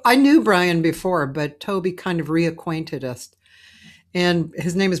 I knew Brian before, but Toby kind of reacquainted us. And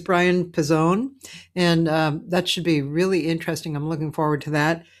his name is Brian Pizzone, and that should be really interesting. I'm looking forward to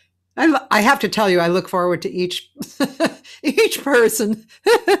that. I have to tell you, I look forward to each person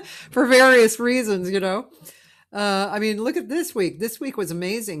for various reasons, I mean, look at this week. This week was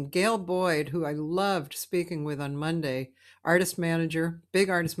amazing. Gail Boyd, who I loved speaking with on Monday, big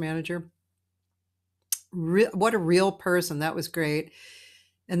artist manager. What a real person. That was great.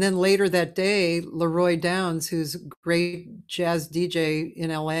 And then later that day, Leroy Downs, who's a great jazz DJ in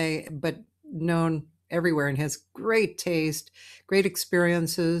LA, but known everywhere and has great taste, great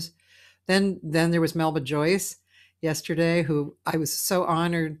experiences. Then there was Melba Joyce yesterday, who I was so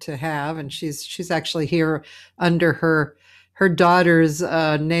honored to have. And she's actually here under her daughter's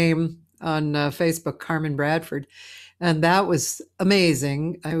name on Facebook, Carmen Bradford. And that was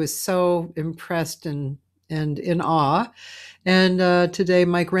amazing. I was so impressed and in awe. And today,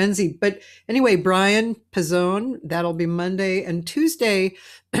 Mike Renzi. But anyway, Brian Pizzone, that'll be Monday. And Tuesday,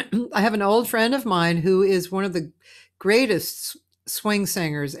 I have an old friend of mine who is one of the greatest swing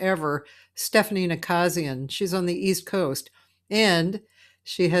singers ever, Stephanie Nakazian. She's on the East Coast. And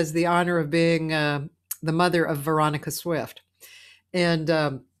she has the honor of being the mother of Veronica Swift.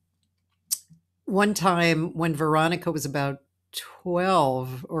 And one time when Veronica was about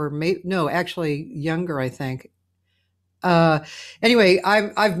 12 or actually younger, I think. Anyway,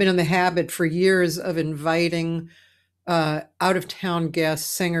 I've been in the habit for years of inviting out of town guests,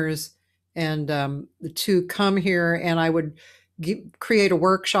 singers, and to come here, and I would create a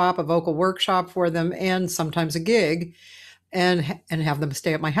vocal workshop for them, and sometimes a gig, and have them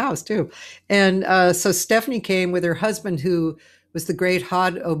stay at my house too. And so Stephanie came with her husband, who was the great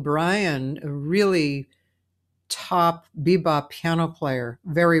Hod O'Brien, a really top bebop piano player,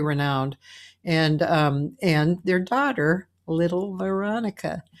 very renowned, and their daughter, little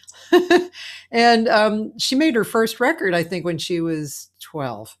Veronica. And she made her first record, I think, when she was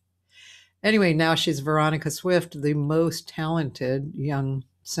 12. Anyway, now she's Veronica Swift, the most talented young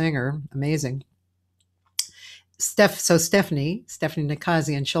singer. Amazing. Stephanie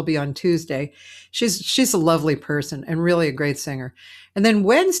Nakazian, she'll be on Tuesday. She's a lovely person and really a great singer. And then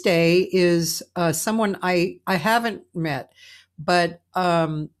Wednesday is someone I haven't met, but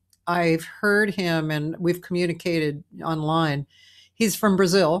I've heard him and we've communicated online. he's from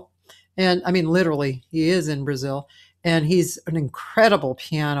Brazil. And I mean, literally, he is in Brazil. And he's an incredible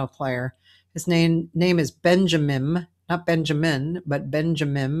piano player. His name is Benjamin, not Benjamin, but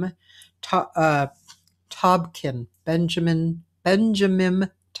Benjamin Tobkin. Benjamin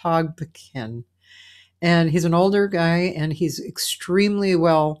Tobkin. And he's an older guy, and he's extremely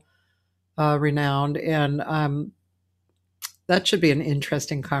well renowned. And that should be an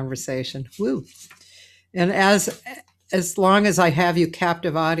interesting conversation. Woo! And as long as I have you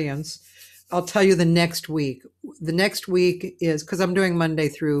captive audience, I'll tell you the next week. The next week is, because I'm doing Monday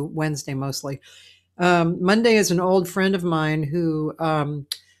through Wednesday mostly. Monday is an old friend of mine who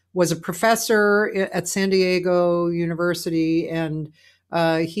was a professor at San Diego University, and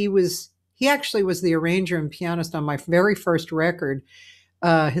he actually was the arranger and pianist on my very first record.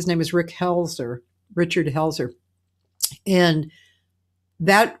 His name is Richard Helzer. And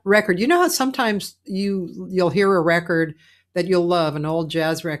that record, you know how sometimes you'll hear a record that you'll love, an old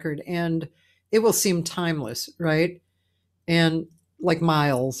jazz record, and it will seem timeless, right? And like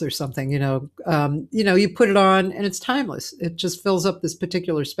Miles or something, you put it on and it's timeless. It just fills up this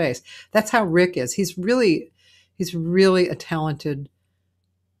particular space. That's how Rick is. He's really a talented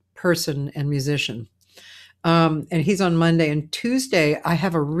person and musician. And he's on Monday. And Tuesday, I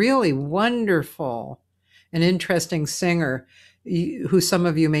have a really wonderful and interesting singer who some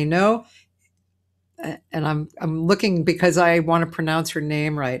of you may know. And I'm looking because I want to pronounce her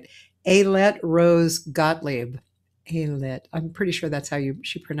name right. Ailette Rose Gottlieb. Ailette. I'm pretty sure that's how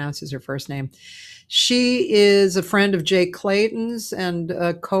she pronounces her first name. She is a friend of Jay Clayton's and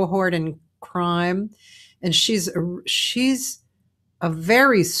a cohort in crime. And she's a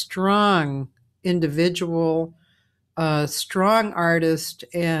very strong individual, strong artist,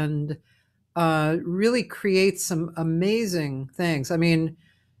 and really creates some amazing things. I mean,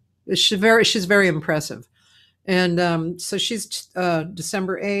 she's very impressive. And so she's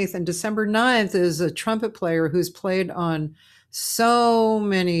December 8th, and December 9th is a trumpet player who's played on so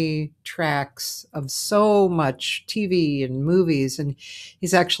many tracks of so much TV and movies. And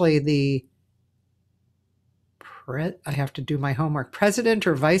he's actually I have to do my homework, president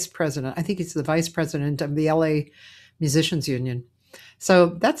or vice president. I think he's the vice president of the LA Musicians Union. So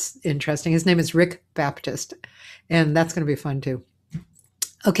that's interesting. His name is Rick Baptist, and that's going to be fun too.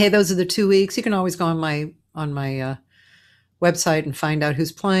 Okay, those are the 2 weeks. You can always go on my website and find out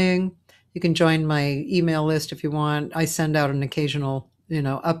who's playing. You can join my email list if you want. I send out an occasional,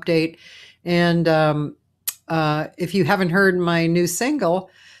 update. And if you haven't heard my new single,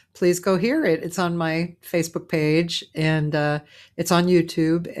 please go hear it. It's on my Facebook page, and it's on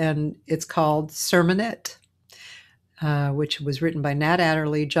YouTube, and it's called Sermonette, which was written by Nat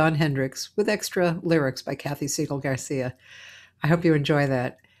Adderley, John Hendricks, with extra lyrics by Cathy Segal-Garcia. I hope you enjoy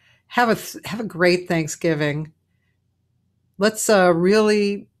that. Have a great Thanksgiving. Let's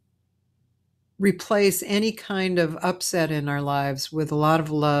really replace any kind of upset in our lives with a lot of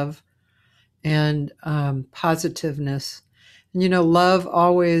love and positiveness. And love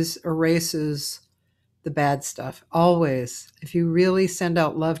always erases the bad stuff. Always. If you really send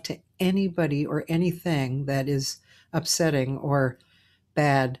out love to anybody or anything that is upsetting or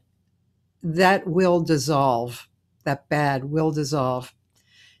bad, that will dissolve. That bad will dissolve.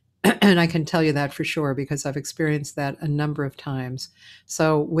 And I can tell you that for sure because I've experienced that a number of times.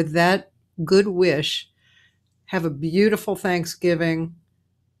 So with that good wish, have a beautiful Thanksgiving.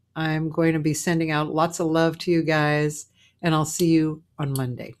 I'm going to be sending out lots of love to you guys, and I'll see you on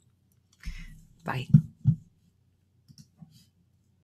Monday. Bye.